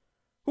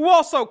 who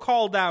also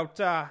called out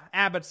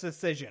Abbott's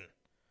decision.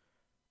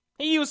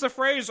 He used the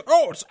phrase,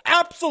 oh, it's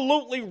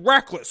absolutely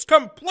reckless,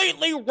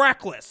 completely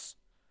reckless.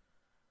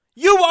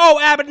 You owe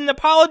Abbott an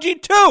apology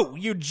too,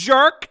 you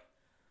jerk.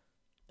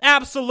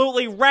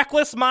 Absolutely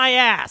reckless my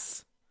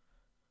ass.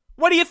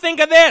 What do you think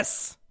of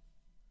this?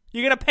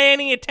 You gonna pay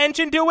any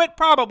attention to it?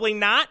 Probably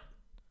not.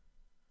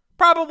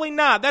 Probably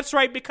not. That's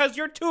right, because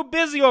you're too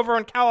busy over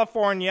in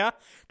California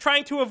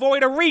trying to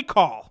avoid a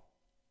recall.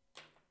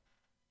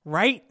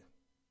 Right?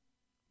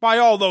 By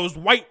all those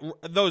white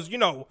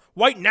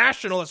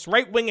nationalists,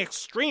 right-wing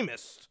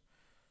extremists.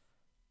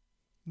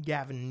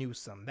 Gavin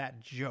Newsom,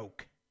 that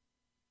joke.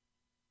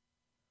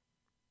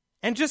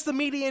 And just the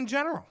media in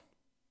general.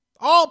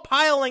 All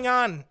piling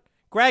on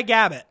Greg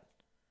Abbott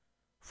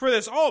for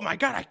this, oh my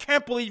God, I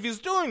can't believe he's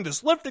doing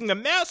this, lifting the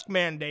mask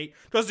mandate.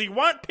 Does he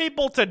want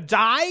people to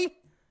die?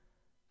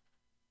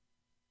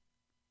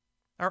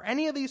 Are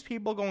any of these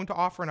people going to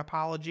offer an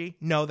apology?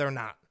 No, they're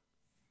not.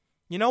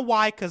 You know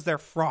why? Because they're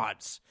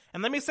frauds.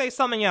 And let me say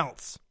something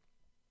else.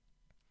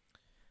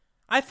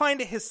 I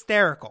find it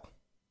hysterical,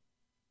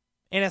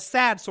 in a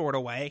sad sort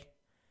of way,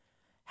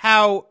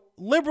 how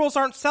liberals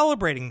aren't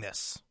celebrating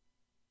this.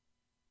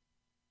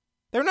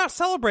 They're not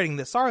celebrating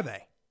this, are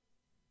they?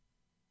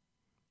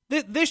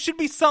 This should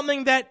be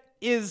something that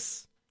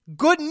is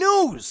good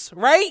news,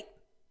 right?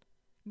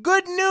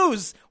 Good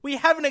news. We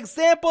have an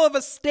example of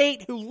a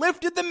state who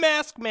lifted the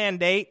mask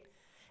mandate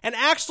and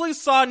actually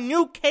saw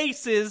new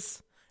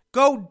cases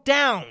go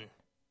down.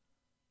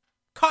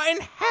 Cut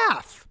in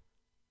half.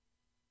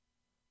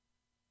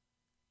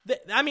 The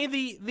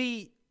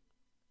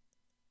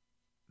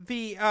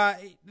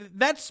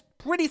that's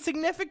pretty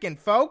significant,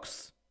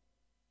 folks.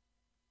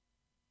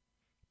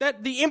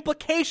 That the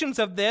implications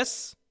of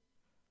this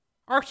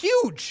are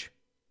huge.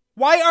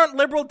 Why aren't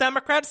liberal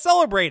Democrats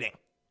celebrating?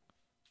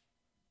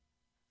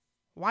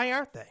 Why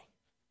aren't they?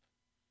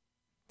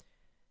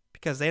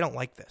 Because they don't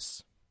like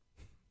this.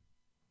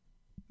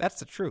 That's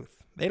the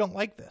truth. They don't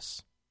like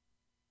this.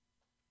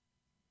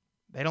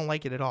 They don't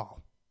like it at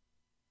all.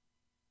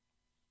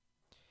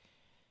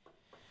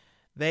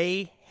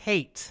 They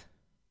hate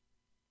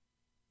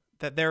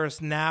that there is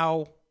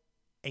now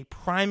a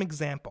prime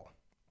example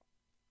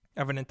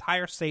of an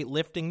entire state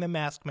lifting the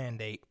mask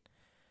mandate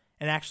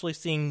and actually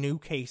seeing new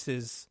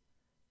cases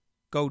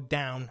go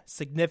down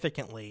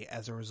significantly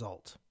as a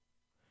result.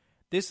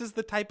 This is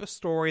the type of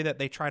story that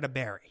they try to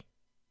bury.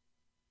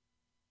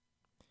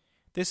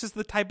 This is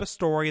the type of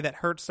story that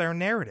hurts their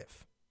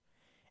narrative.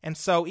 And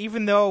so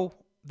even though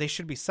they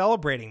should be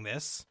celebrating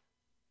this,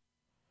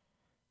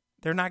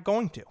 they're not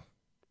going to.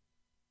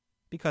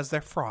 Because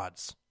they're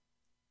frauds.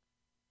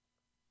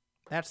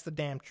 That's the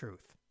damn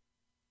truth.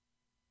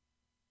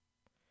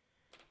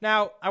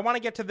 Now, I want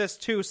to get to this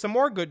too. Some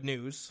more good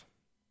news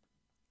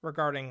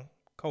regarding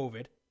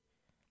COVID.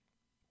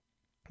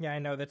 Yeah, I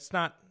know that's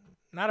not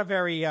a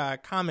very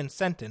common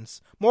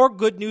sentence. More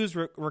good news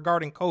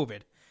regarding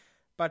COVID.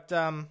 But,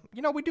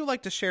 we do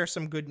like to share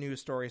some good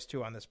news stories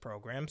too on this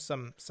program.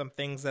 Some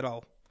things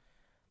that'll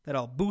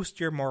boost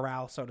your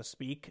morale, so to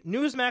speak.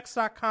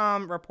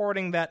 Newsmax.com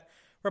reporting that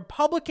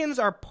Republicans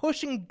are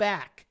pushing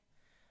back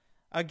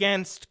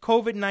against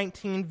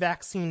COVID-19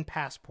 vaccine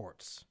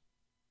passports.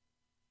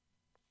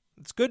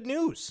 It's good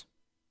news.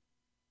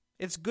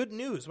 It's good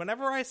news.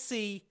 Whenever I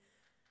see...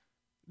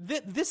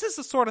 This is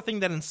the sort of thing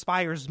that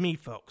inspires me,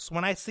 folks.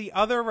 When I see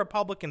other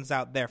Republicans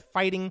out there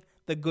fighting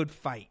the good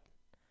fight.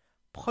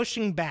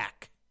 Pushing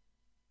back.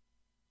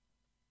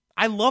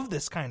 I love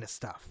this kind of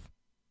stuff.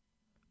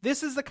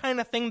 This is the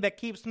kind of thing that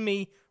keeps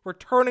me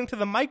returning to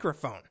the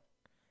microphone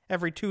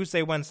every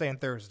Tuesday, Wednesday,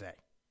 and Thursday.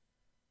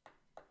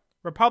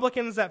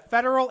 Republicans at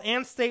federal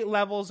and state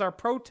levels are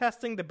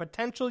protesting the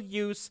potential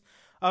use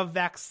of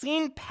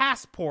vaccine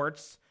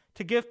passports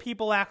to give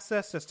people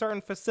access to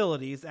certain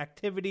facilities,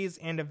 activities,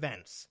 and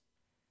events.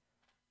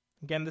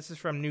 Again, this is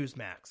from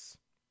Newsmax.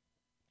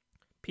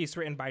 Piece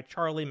written by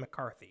Charlie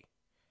McCarthy.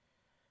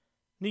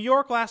 New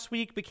York last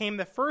week became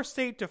the first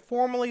state to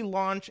formally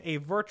launch a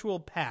virtual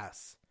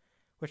pass,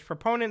 which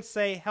proponents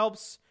say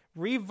helps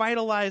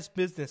revitalize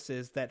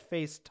businesses that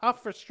face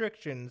tough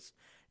restrictions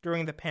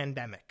during the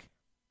pandemic.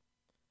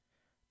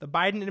 The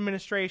Biden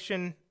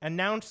administration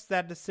announced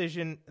that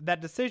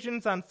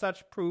decisions on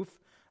such proof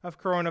of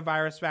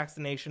coronavirus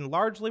vaccination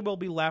largely will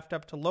be left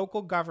up to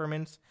local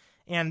governments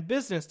and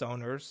business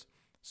owners,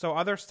 so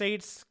other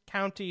states,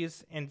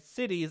 counties, and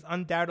cities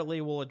undoubtedly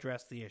will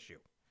address the issue.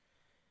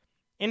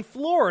 In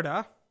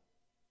Florida,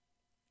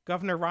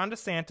 Governor Ron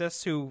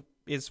DeSantis, who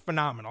is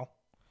phenomenal,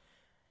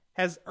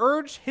 has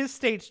urged his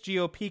state's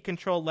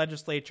GOP-controlled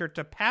legislature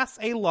to pass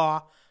a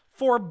law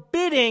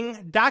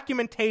forbidding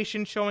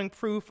documentation showing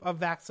proof of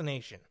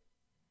vaccination.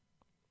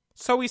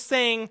 So he's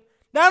saying,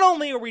 not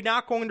only are we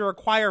not going to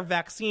require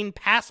vaccine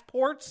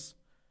passports,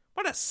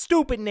 what a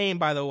stupid name,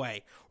 by the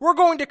way, we're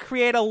going to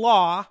create a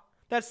law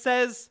that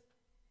says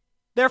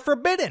they're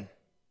forbidden.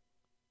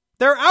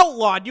 They're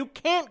outlawed. You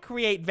can't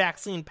create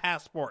vaccine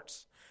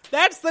passports.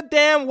 That's the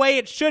damn way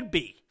it should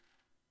be.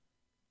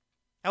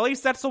 At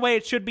least that's the way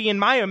it should be in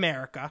my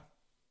America.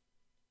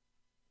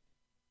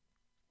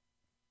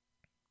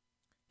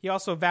 He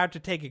also vowed to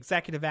take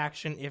executive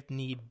action if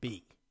need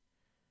be.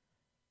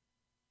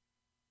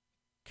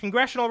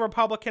 Congressional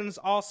Republicans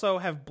also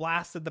have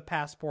blasted the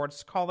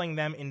passports, calling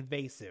them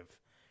invasive.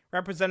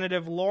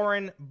 Representative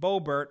Lauren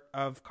Boebert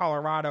of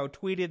Colorado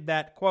tweeted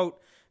that,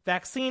 quote,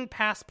 vaccine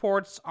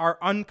passports are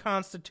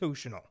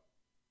unconstitutional.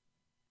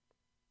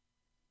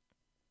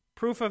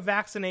 Proof of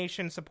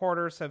vaccination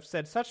supporters have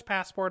said such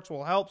passports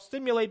will help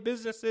stimulate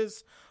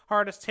businesses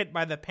hardest hit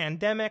by the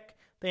pandemic.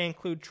 They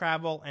include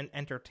travel and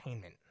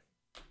entertainment.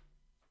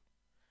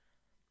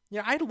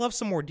 Yeah, I'd love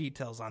some more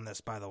details on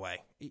this, by the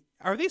way.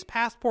 Are these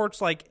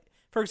passports like,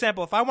 for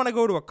example, if I want to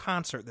go to a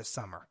concert this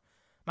summer,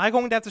 am I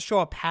going to have to show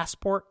a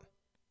passport?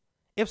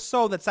 If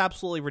so, that's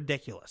absolutely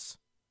ridiculous.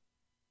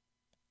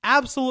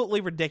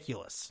 Absolutely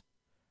ridiculous.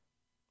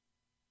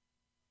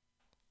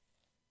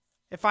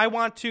 If I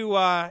want to,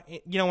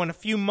 in a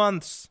few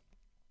months,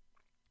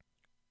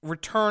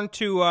 return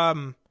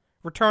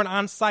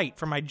on site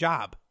for my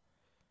job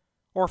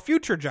or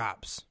future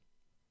jobs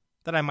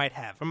that I might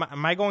have,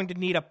 am I going to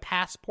need a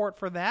passport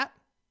for that?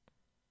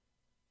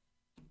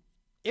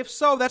 If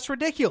so, that's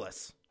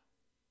ridiculous.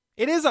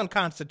 It is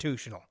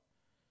unconstitutional.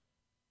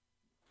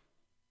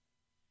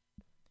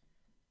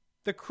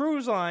 The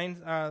cruise lines,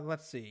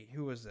 let's see,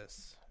 who was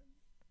this?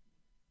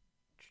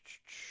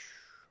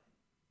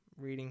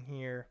 Reading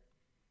here.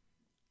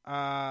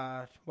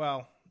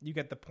 Well, you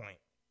get the point.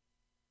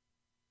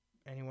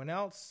 Anyone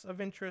else of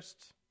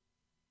interest?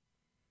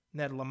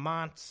 Ned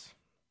Lamont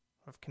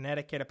of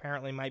Connecticut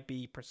apparently might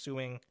be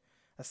pursuing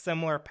a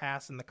similar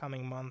pass in the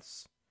coming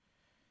months.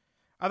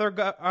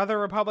 Other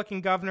Republican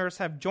governors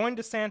have joined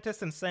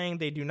DeSantis in saying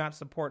they do not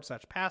support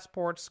such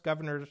passports.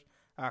 Governor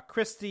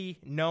Kristi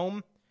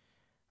Noem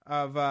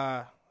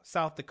of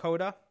South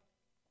Dakota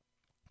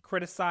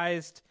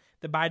criticized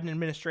the Biden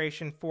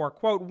administration for,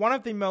 quote, one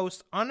of the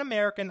most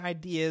un-American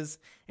ideas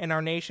in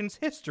our nation's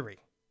history.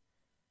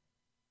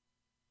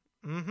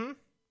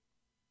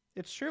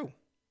 It's true.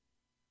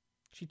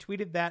 She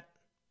tweeted that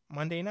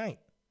Monday night.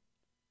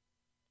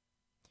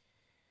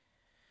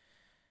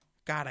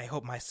 God, I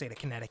hope my state of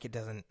Connecticut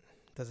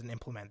doesn't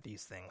implement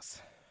these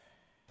things.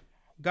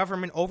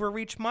 Government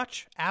overreach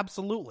much?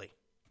 Absolutely.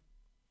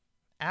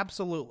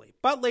 Absolutely.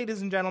 But,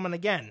 ladies and gentlemen,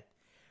 again,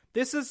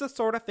 this is the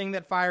sort of thing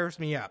that fires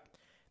me up.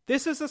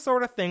 This is the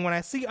sort of thing when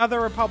I see other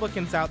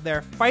Republicans out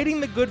there fighting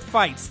the good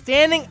fight,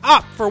 standing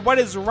up for what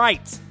is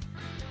right,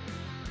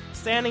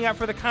 standing up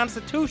for the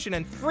Constitution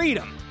and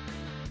freedom.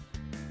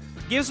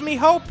 Gives me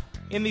hope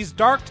in these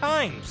dark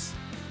times.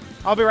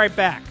 I'll be right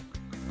back.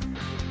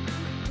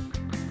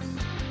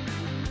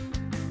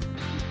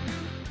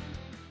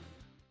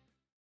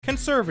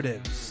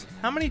 Conservatives.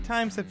 How many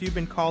times have you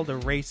been called a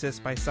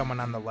racist by someone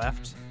on the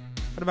left?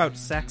 What about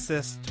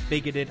sexist,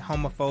 bigoted,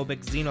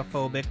 homophobic,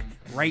 xenophobic,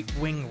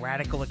 right-wing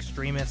radical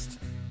extremist?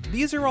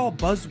 These are all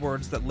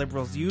buzzwords that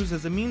liberals use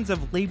as a means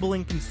of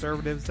labeling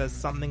conservatives as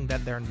something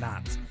that they're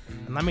not.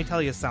 And let me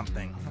tell you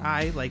something.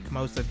 I, like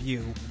most of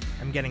you,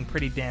 am getting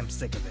pretty damn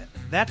sick of it.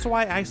 That's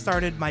why I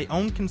started my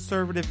own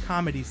conservative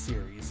comedy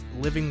series,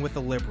 Living with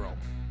a Liberal.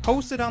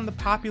 Hosted on the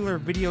popular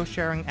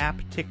video-sharing app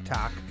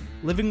TikTok,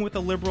 Living with a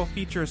Liberal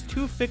features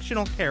two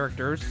fictional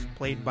characters,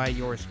 played by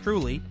yours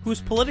truly, whose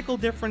political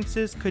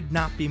differences could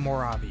not be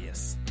more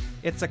obvious.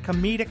 It's a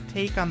comedic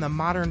take on the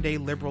modern-day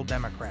liberal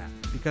Democrat,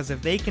 because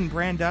if they can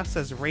brand us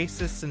as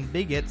racists and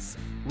bigots,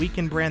 we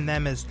can brand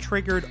them as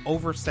triggered,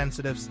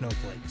 oversensitive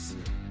snowflakes.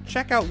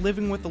 Check out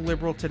Living with a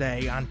Liberal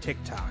today on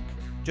TikTok.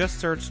 Just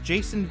search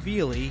Jayson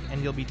Veley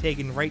and you'll be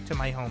taken right to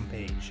my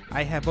homepage.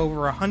 I have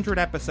over 100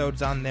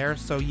 episodes on there,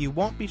 so you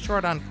won't be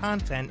short on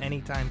content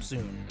anytime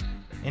soon.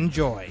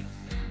 Enjoy.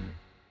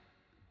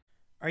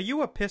 Are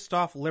you a pissed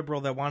off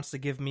liberal that wants to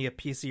give me a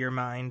piece of your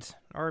mind?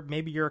 Or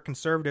maybe you're a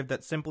conservative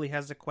that simply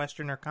has a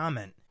question or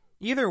comment?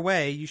 Either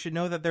way, you should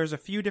know that there's a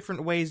few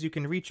different ways you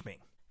can reach me.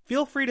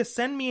 Feel free to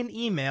send me an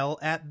email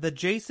at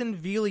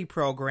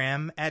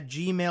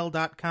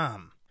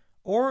thejaysonveleyprogram@gmail.com.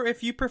 Or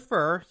if you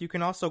prefer, you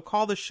can also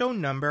call the show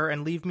number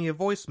and leave me a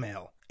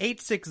voicemail.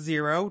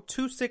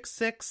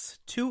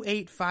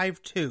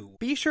 860-266-2852.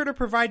 Be sure to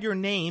provide your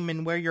name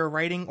and where you're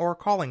writing or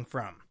calling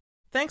from.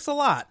 Thanks a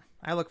lot.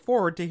 I look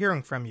forward to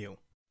hearing from you.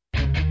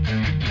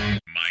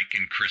 Mike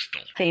and Crystal.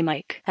 Hey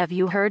Mike, have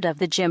you heard of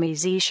the Jimmy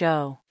Z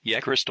Show?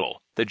 Yeah,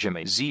 Crystal. The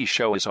Jimmy Z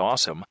Show is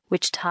awesome.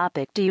 Which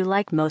topic do you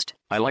like most?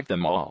 I like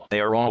them all. They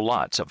are all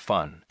lots of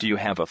fun. Do you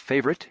have a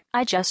favorite?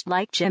 I just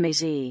like Jimmy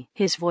Z.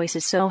 His voice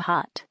is so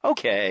hot.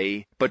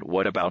 Okay, but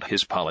what about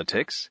his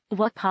politics?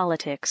 What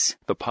politics?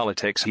 The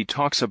politics he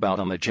talks about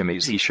on the Jimmy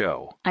Z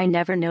Show. I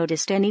never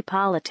noticed any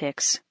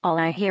politics. All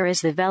I hear is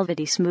the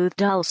velvety smooth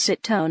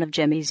dulcet tone of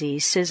Jimmy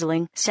Z's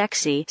sizzling,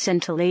 sexy,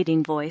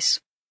 scintillating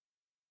voice.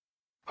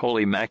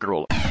 Holy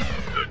mackerel.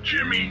 The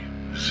Jimmy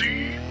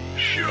Z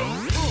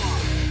Show.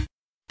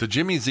 The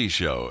Jimmy Z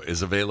Show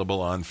is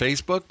available on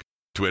Facebook,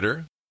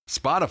 Twitter,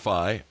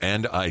 Spotify,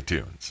 and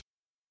iTunes.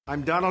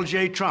 I'm Donald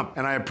J. Trump,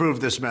 and I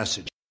approve this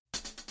message.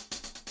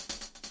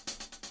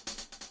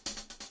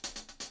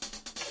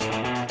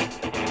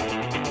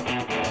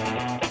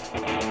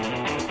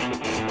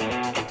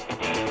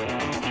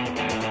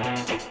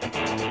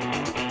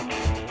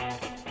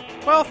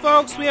 Well,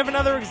 folks, we have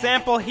another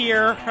example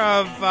here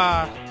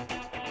of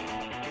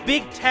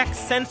big tech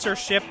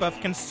censorship of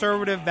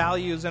conservative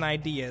values and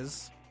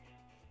ideas.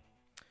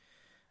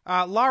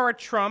 Laura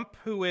Trump,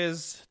 who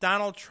is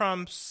Donald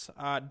Trump's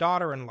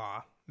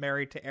daughter-in-law,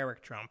 married to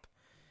Eric Trump,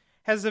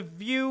 has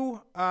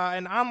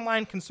an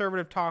online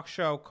conservative talk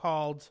show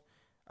called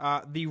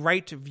The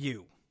Right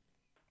View.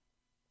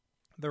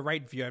 The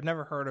Right View. I've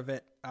never heard of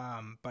it,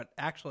 but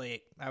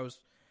actually I was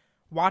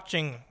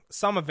watching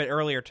some of it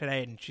earlier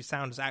today, and she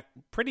sounds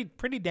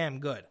pretty damn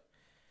good.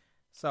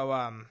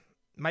 So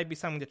might be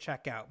something to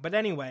check out. But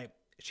anyway,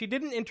 she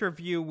did an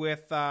interview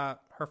with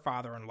her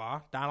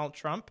father-in-law, Donald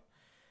Trump,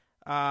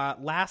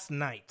 last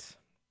night,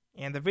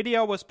 and the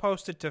video was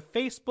posted to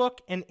Facebook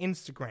and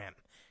Instagram,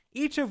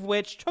 each of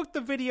which took the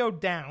video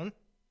down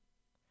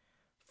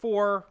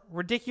for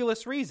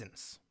ridiculous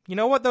reasons. You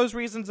know what those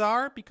reasons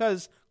are?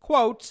 Because,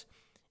 quote,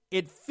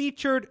 it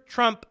featured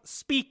Trump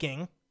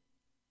speaking,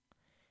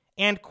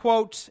 and,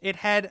 quote, it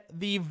had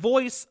the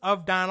voice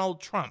of Donald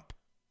Trump.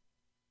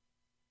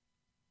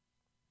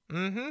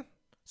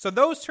 So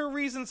those two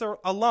reasons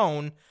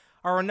alone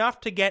are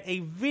enough to get a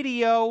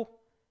video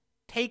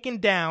taken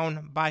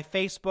down by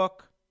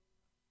Facebook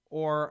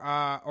or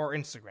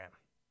Instagram.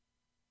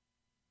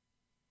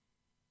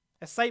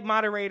 A site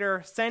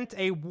moderator sent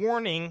a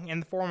warning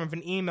in the form of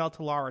an email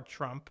to Laura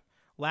Trump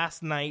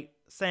last night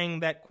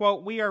saying that,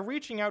 quote, we are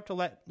reaching out to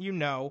let you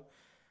know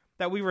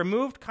that we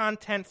removed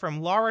content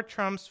from Laura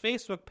Trump's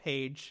Facebook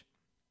page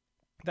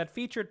that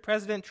featured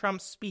President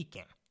Trump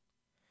speaking.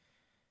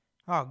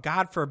 Oh,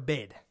 God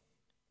forbid.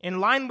 In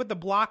line with the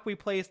block we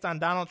placed on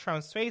Donald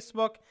Trump's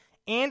Facebook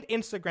and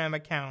Instagram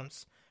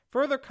accounts,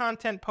 further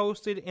content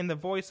posted in the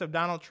voice of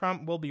Donald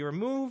Trump will be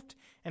removed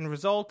and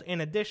result in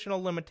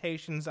additional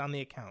limitations on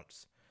the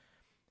accounts.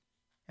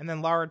 And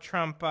then Laura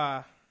Trump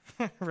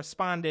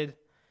responded,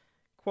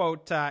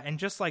 quote, and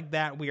just like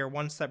that, we are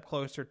one step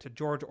closer to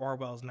George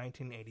Orwell's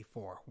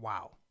 1984.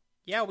 Wow.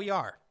 Yeah, we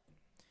are.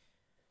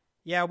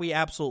 Yeah, we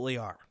absolutely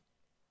are.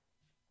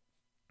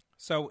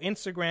 So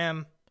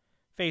Instagram,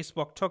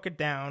 Facebook took it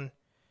down,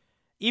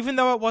 even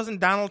though it wasn't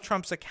Donald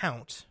Trump's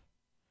account.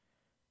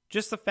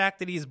 Just the fact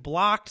that he's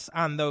blocked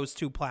on those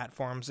two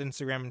platforms,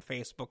 Instagram and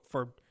Facebook,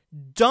 for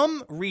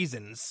dumb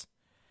reasons.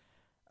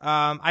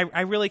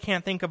 I really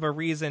can't think of a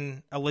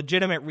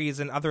legitimate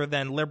reason, other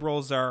than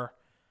liberals are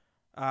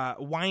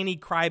whiny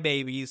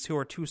crybabies who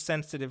are too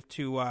sensitive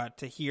to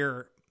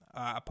hear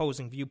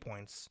opposing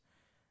viewpoints,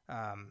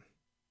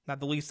 not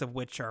the least of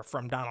which are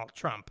from Donald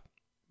Trump.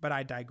 But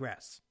I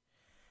digress.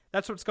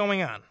 That's what's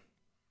going on.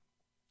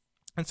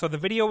 And so the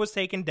video was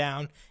taken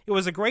down. It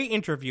was a great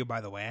interview, by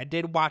the way. I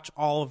did watch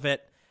all of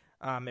it.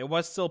 It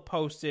was still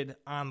posted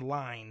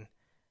online.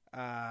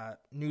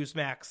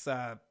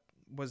 Newsmax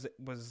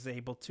was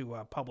able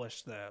to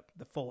publish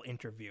the full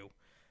interview.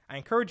 I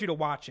encourage you to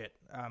watch it.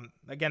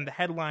 Again, the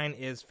headline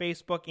is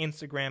Facebook,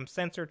 Instagram,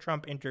 Censor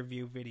Trump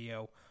interview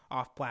video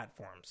off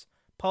platforms.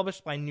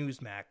 Published by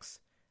Newsmax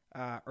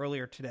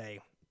earlier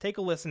today. Take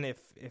a listen if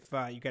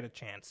you get a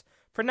chance.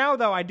 For now,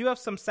 though, I do have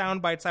some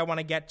sound bites I want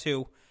to get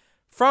to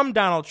from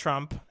Donald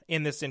Trump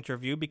in this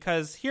interview,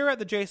 because here at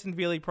the Jayson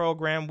Veley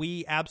program,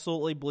 we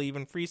absolutely believe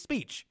in free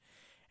speech.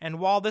 And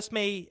while this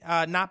may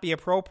not be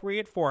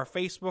appropriate for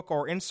Facebook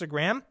or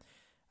Instagram,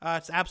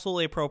 it's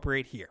absolutely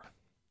appropriate here.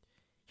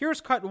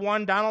 Here's cut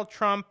one, Donald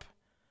Trump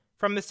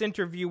from this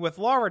interview with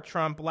Laura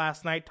Trump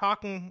last night,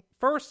 talking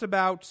first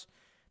about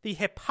the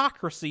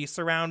hypocrisy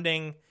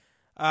surrounding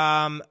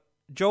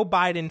Joe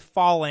Biden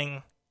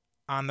falling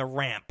on the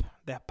ramp.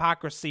 The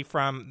hypocrisy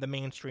from the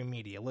mainstream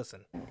media.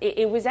 Listen.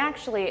 It was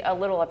actually a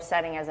little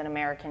upsetting as an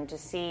American to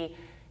see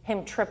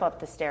him trip up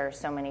the stairs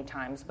so many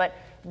times. But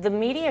the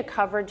media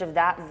coverage of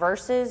that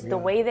versus the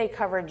way they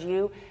covered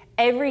you,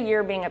 every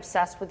year being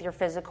obsessed with your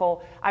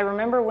physical. I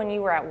remember when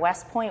you were at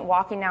West Point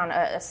walking down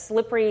a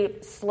slippery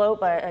slope,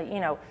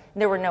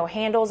 there were no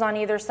handles on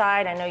either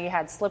side. I know you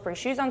had slippery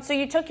shoes on. So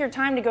you took your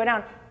time to go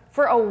down.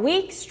 For a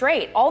week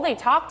straight, all they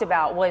talked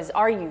about was,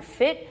 are you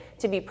fit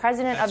to be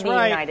president of the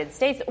United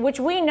States, which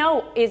we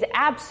know is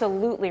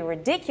absolutely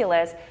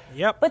ridiculous.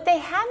 Yep. But they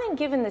haven't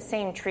given the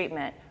same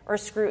treatment or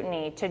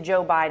scrutiny to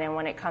Joe Biden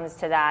when it comes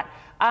to that.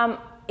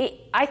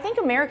 I think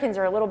Americans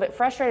are a little bit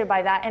frustrated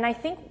by that, and I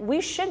think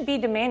we should be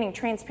demanding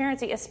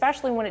transparency,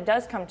 especially when it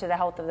does come to the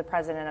health of the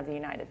president of the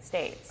United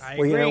States. I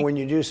agree. Well, when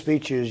you do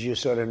speeches, you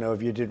sort of know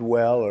if you did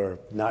well or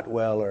not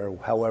well or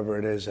however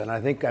it is. And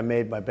I think I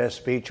made my best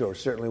speech, or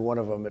certainly one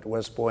of them, at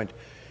West Point.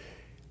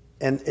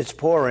 And it's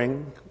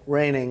pouring,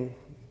 raining,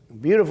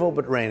 beautiful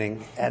but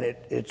raining, and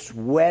it's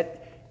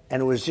wet,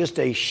 and it was just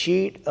a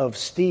sheet of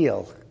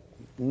steel.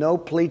 No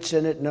pleats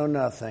in it, no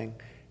nothing.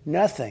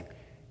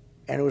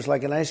 And it was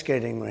like an ice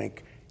skating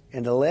rink.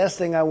 And the last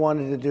thing I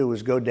wanted to do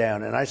was go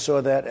down. And I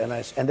saw that,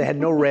 and they had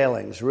no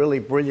railings, really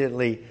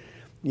brilliantly,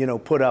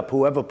 put up.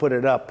 Whoever put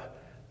it up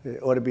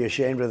ought to be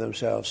ashamed of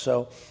themselves.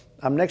 So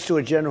I'm next to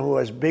a general who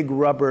has big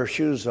rubber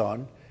shoes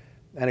on,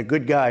 and a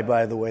good guy,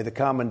 by the way, the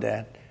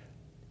commandant.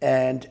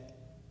 And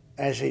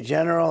I say,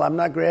 General, I'm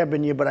not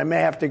grabbing you, but I may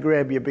have to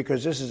grab you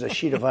because this is a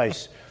sheet of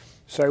ice.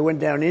 So I went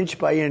down inch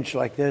by inch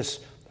like this.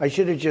 I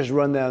should have just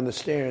run down the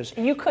stairs.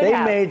 You could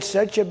have. They made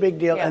such a big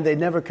deal, and they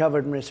never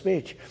covered my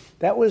speech.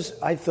 That was,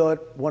 I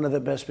thought, one of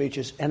the best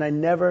speeches, and they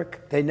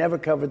never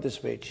covered the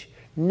speech.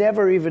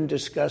 Never even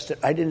discussed it.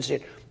 I didn't see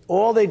it.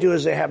 All they do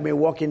is they have me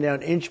walking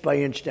down inch by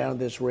inch down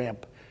this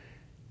ramp.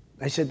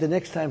 I said, the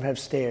next time have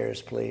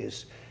stairs,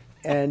 please.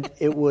 And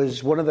it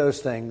was one of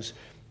those things.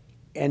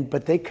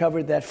 But they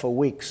covered that for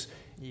weeks.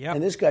 Yep.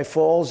 And this guy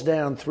falls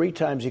down 3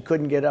 times. He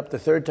couldn't get up. The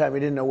 3rd time,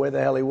 he didn't know where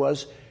the hell he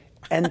was.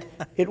 And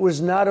it was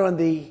not on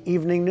the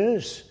evening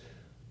news,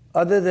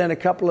 other than a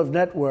couple of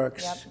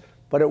networks. Yep.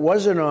 But it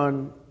wasn't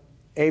on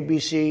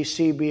ABC,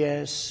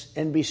 CBS,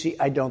 NBC,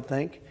 I don't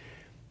think.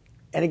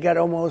 And it got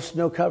almost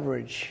no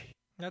coverage.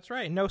 That's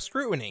right. No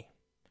scrutiny.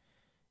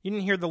 You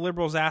didn't hear the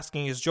liberals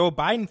asking, is Joe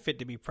Biden fit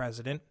to be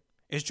president?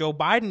 Is Joe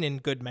Biden in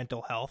good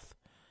mental health?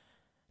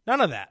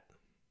 None of that.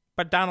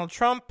 But Donald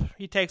Trump,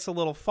 he takes a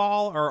little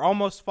fall, or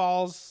almost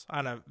falls,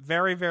 on a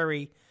very,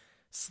 very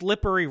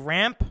slippery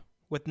ramp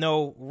with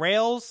no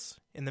rails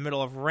in the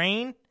middle of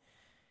rain.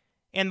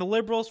 And the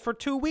liberals for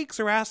 2 weeks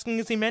are asking,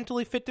 is he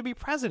mentally fit to be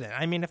president?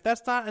 I mean, if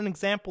that's not an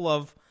example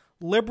of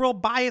liberal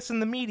bias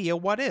in the media,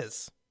 what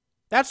is?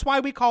 That's why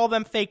we call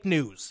them fake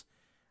news.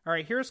 All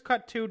right, here's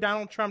cut 2,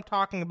 Donald Trump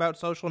talking about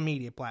social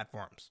media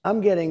platforms. I'm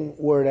getting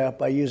word out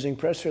by using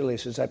press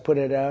releases. I put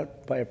it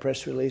out by a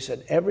press release,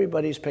 and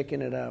everybody's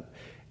picking it up.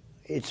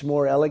 It's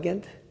more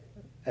elegant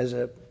as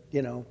a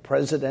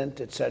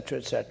president, et cetera,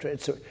 et cetera.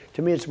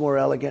 To me, it's more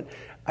elegant.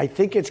 I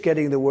think it's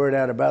getting the word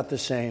out about the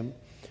same.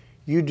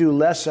 You do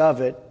less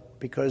of it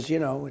because,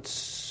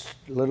 it's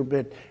a little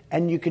bit,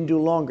 and you can do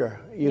longer.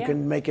 You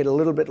can make it a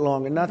little bit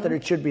longer. Not that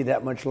it should be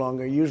that much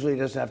longer. Usually it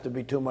doesn't have to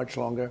be too much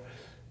longer,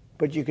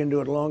 but you can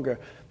do it longer.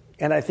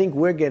 And I think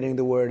we're getting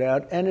the word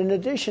out. And in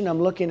addition,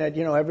 I'm looking at,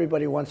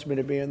 everybody wants me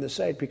to be on the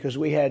site because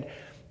we had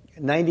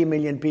 90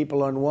 million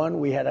people on one.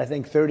 We had, I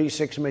think,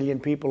 36 million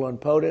people on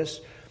POTUS.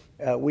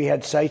 We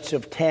had sites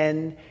of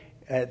 10.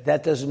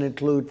 That doesn't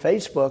include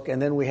Facebook.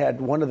 And then we had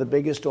one of the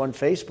biggest on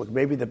Facebook,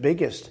 maybe the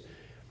biggest,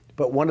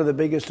 but one of the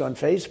biggest on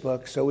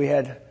Facebook. So we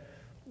had,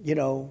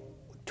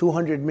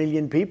 200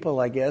 million people,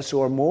 I guess,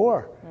 or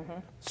more. Mm-hmm.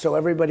 So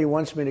everybody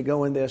wants me to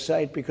go in their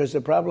site because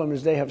the problem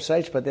is they have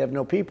sites, but they have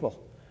no people.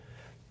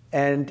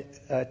 And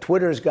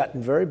Twitter has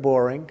gotten very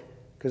boring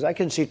because I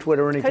can see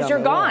Twitter anytime. Because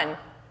you're gone.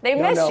 They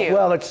miss you.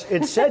 Well,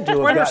 it's said to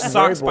have gotten sucks,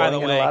 very boring, by the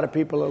way. and a lot of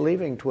people are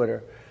leaving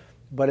Twitter.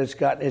 But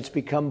it's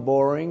become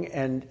boring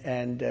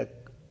and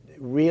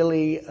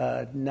really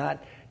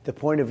not. The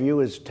point of view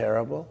is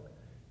terrible,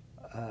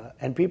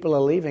 and people are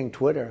leaving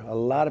Twitter. A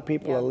lot of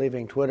people are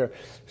leaving Twitter.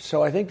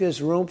 So I think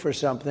there's room for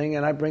something,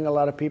 and I bring a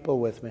lot of people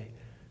with me.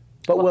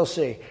 But we'll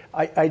see.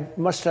 I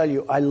must tell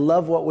you, I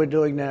love what we're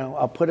doing now.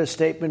 I'll put a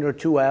statement or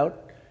two out,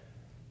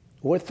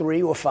 or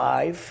 3 or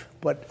 5,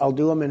 but I'll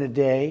do them in a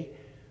day.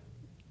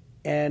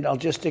 And I'll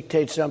just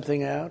dictate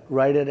something out,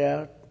 write it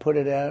out, put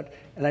it out,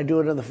 and I do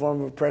it in the form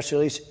of a press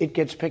release. It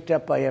gets picked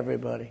up by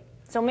everybody.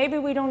 So maybe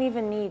we don't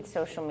even need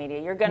social media.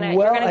 You're gonna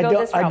go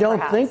this route, I don't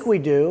perhaps. think we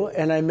do,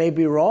 and I may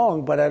be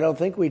wrong, but I don't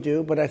think we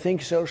do. But I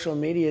think social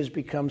media has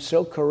become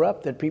so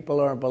corrupt that people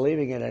aren't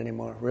believing it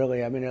anymore,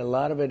 really. I mean, a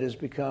lot of it has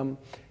become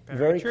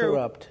very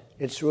corrupt.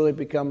 It's really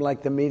become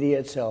like the media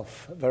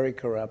itself, very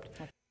corrupt.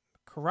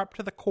 Corrupt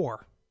to the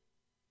core.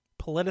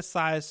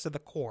 Politicized to the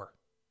core.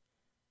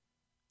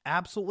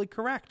 Absolutely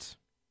correct.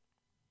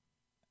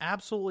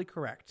 Absolutely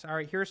correct. All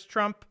right, here's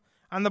Trump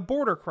on the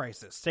border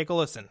crisis. Take a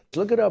listen.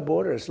 Look at our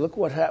borders. Look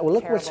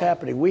what's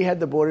happening. We had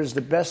the borders the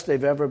best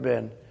they've ever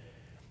been.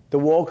 The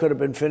wall could have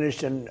been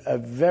finished in a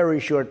very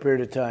short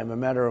period of time, a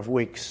matter of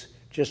weeks.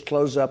 Just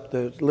close up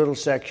the little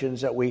sections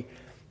that we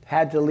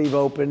had to leave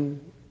open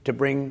to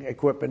bring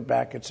equipment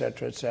back, et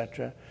cetera, et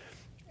cetera.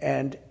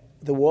 And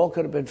the wall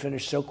could have been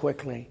finished so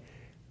quickly.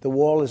 The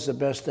wall is the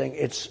best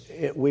thing.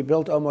 We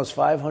built almost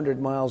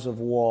 500 miles of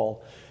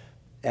wall,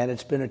 and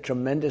it's been a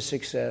tremendous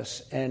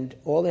success. And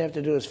all they have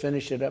to do is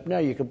finish it up. Now,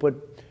 you can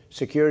put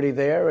security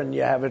there, and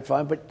you have it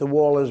fine, but the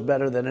wall is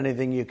better than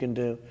anything you can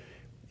do.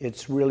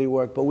 It's really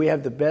worked. But we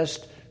have the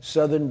best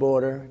southern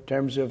border in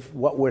terms of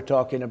what we're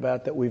talking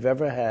about that we've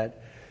ever had.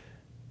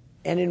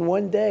 And in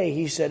one day,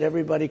 he said,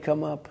 everybody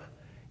come up.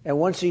 And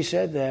once he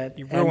said that,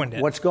 you ruined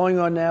it. What's going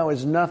on now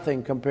is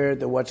nothing compared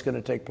to what's going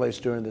to take place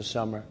during the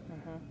summer.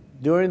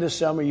 During the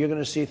summer, you're going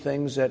to see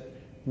things that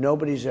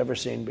nobody's ever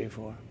seen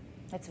before.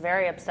 It's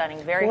very upsetting,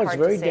 very hard to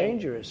see. It's very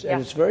dangerous, and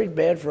it's very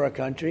bad for our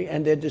country,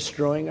 and they're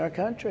destroying our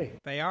country.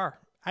 They are.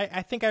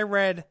 I think I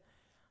read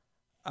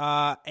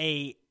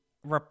a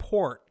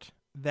report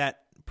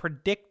that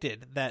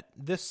predicted that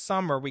this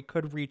summer we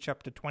could reach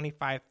up to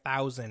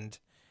 25,000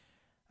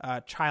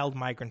 child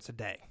migrants a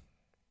day,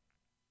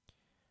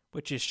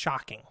 which is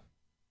shocking.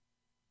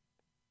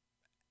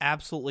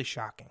 Absolutely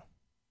shocking.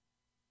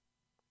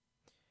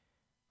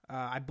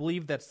 I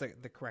believe that's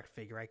the correct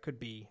figure. I could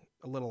be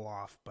a little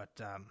off,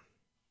 but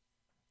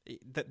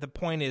the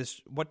point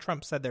is what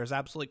Trump said there is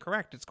absolutely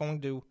correct. It's going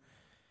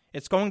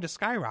to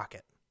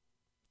skyrocket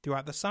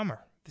throughout the summer.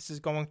 This is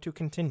going to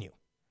continue.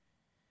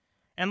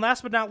 And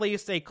last but not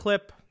least, a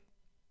clip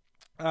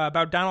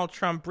about Donald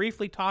Trump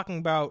briefly talking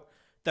about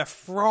the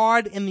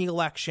fraud in the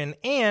election,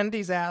 and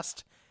he's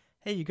asked,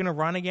 "Hey, you going to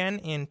run again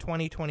in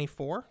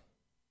 2024?"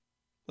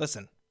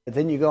 Listen.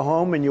 Then you go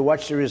home and you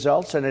watch the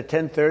results, and at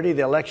 10:30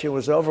 the election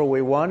was over,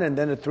 we won, and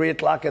then at 3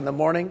 o'clock in the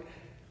morning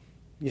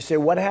you say,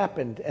 what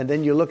happened? And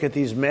then you look at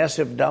these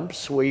massive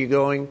dumps where you're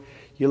going,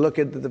 you look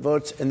at the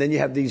votes, and then you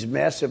have these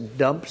massive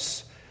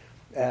dumps.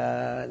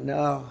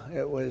 No,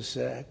 it was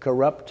a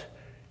corrupt,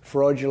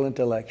 fraudulent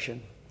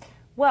election.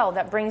 Well,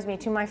 that brings me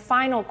to my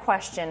final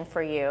question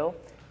for you.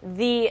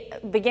 The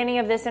beginning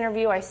of this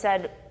interview, I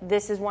said,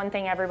 this is one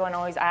thing everyone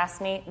always asks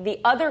me.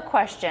 The other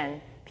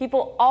question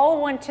people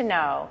all want to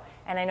know,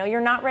 and I know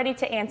you're not ready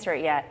to answer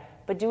it yet,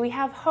 but do we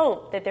have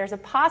hope that there's a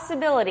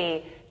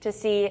possibility to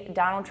see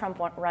Donald Trump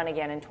run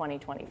again in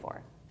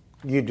 2024?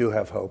 You do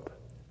have hope.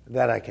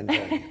 That I can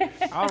tell you.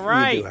 All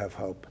right. You do have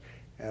hope.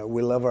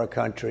 We love our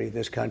country.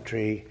 This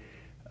country,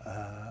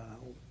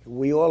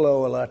 we all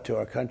owe a lot to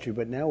our country,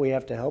 but now we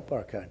have to help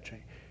our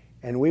country.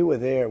 And we were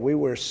there. We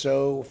were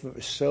so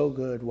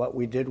good. What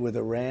we did with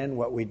Iran,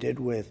 what we did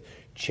with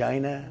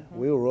China,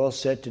 we were all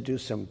set to do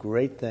some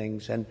great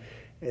things. And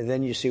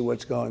then you see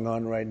what's going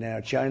on right now.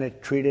 China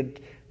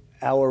treated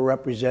our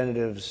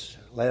representatives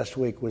last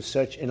week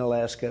in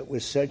Alaska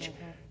with such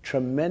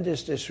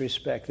tremendous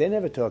disrespect. They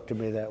never talked to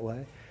me that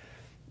way.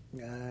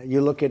 You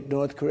look at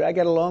North Korea. I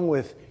got along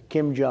with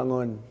Kim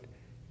Jong-un.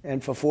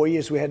 And for 4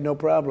 years, we had no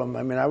problem.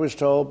 I mean, I was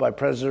told by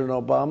President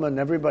Obama and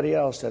everybody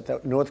else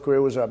that North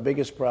Korea was our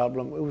biggest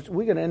problem.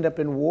 We're going to end up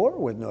in war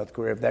with North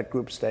Korea if that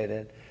group stayed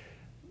in.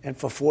 And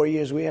for 4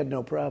 years, we had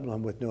no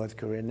problem with North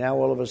Korea. Now,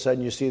 all of a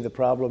sudden, you see the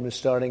problem is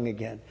starting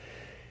again.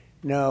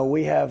 No,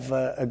 we have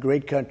a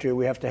great country.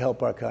 We have to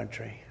help our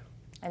country.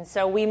 And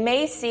so we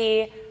may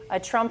see a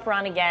Trump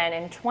run again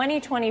in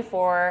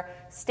 2024.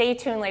 Stay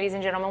tuned, ladies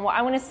and gentlemen. Well,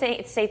 I want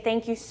to say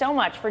thank you so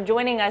much for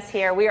joining us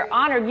here. We are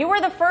honored. You were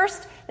the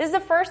first. This is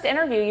the first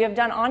interview you have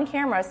done on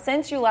camera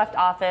since you left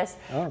office.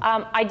 Oh.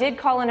 I did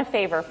call in a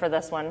favor for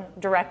this one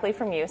directly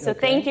from you. So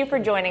Thank you for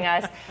joining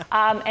us.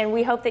 And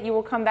we hope that you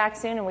will come back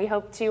soon. And we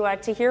hope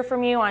to hear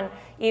from you on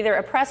either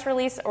a press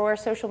release or a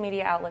social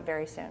media outlet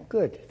very soon.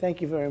 Good.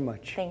 Thank you very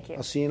much. Thank you.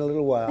 I'll see you in a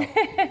little while.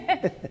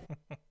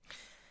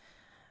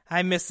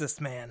 I miss this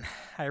man.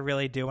 I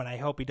really do, and I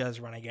hope he does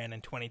run again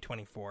in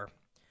 2024.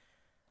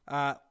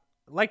 I'd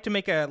like to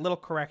make a little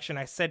correction.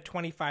 I said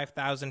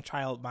 25,000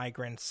 child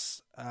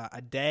migrants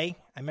a day.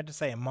 I meant to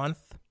say a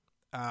month.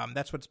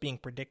 That's what's being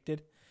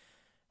predicted.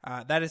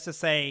 That is to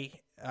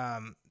say,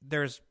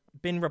 there's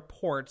been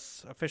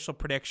reports, official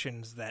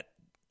predictions, that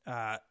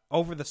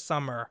over the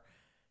summer,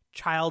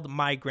 child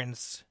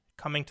migrants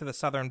coming to the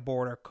southern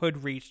border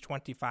could reach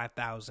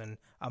 25,000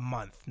 a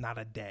month, not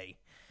a day.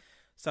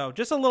 So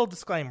just a little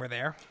disclaimer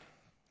there,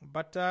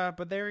 but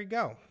there you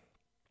go.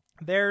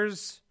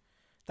 There's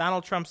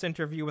Donald Trump's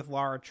interview with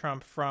Laura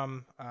Trump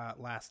from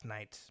last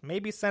night.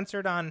 Maybe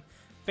censored on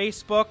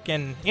Facebook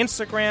and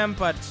Instagram,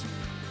 but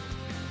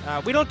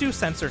we don't do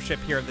censorship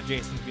here at the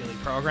Jayson Veley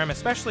program,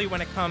 especially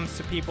when it comes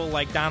to people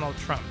like Donald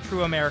Trump,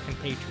 true American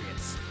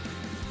patriots.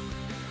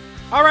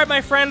 All right,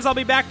 my friends, I'll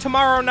be back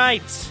tomorrow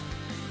night.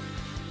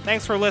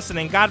 Thanks for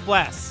listening. God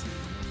bless.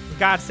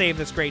 God save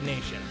this great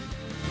nation.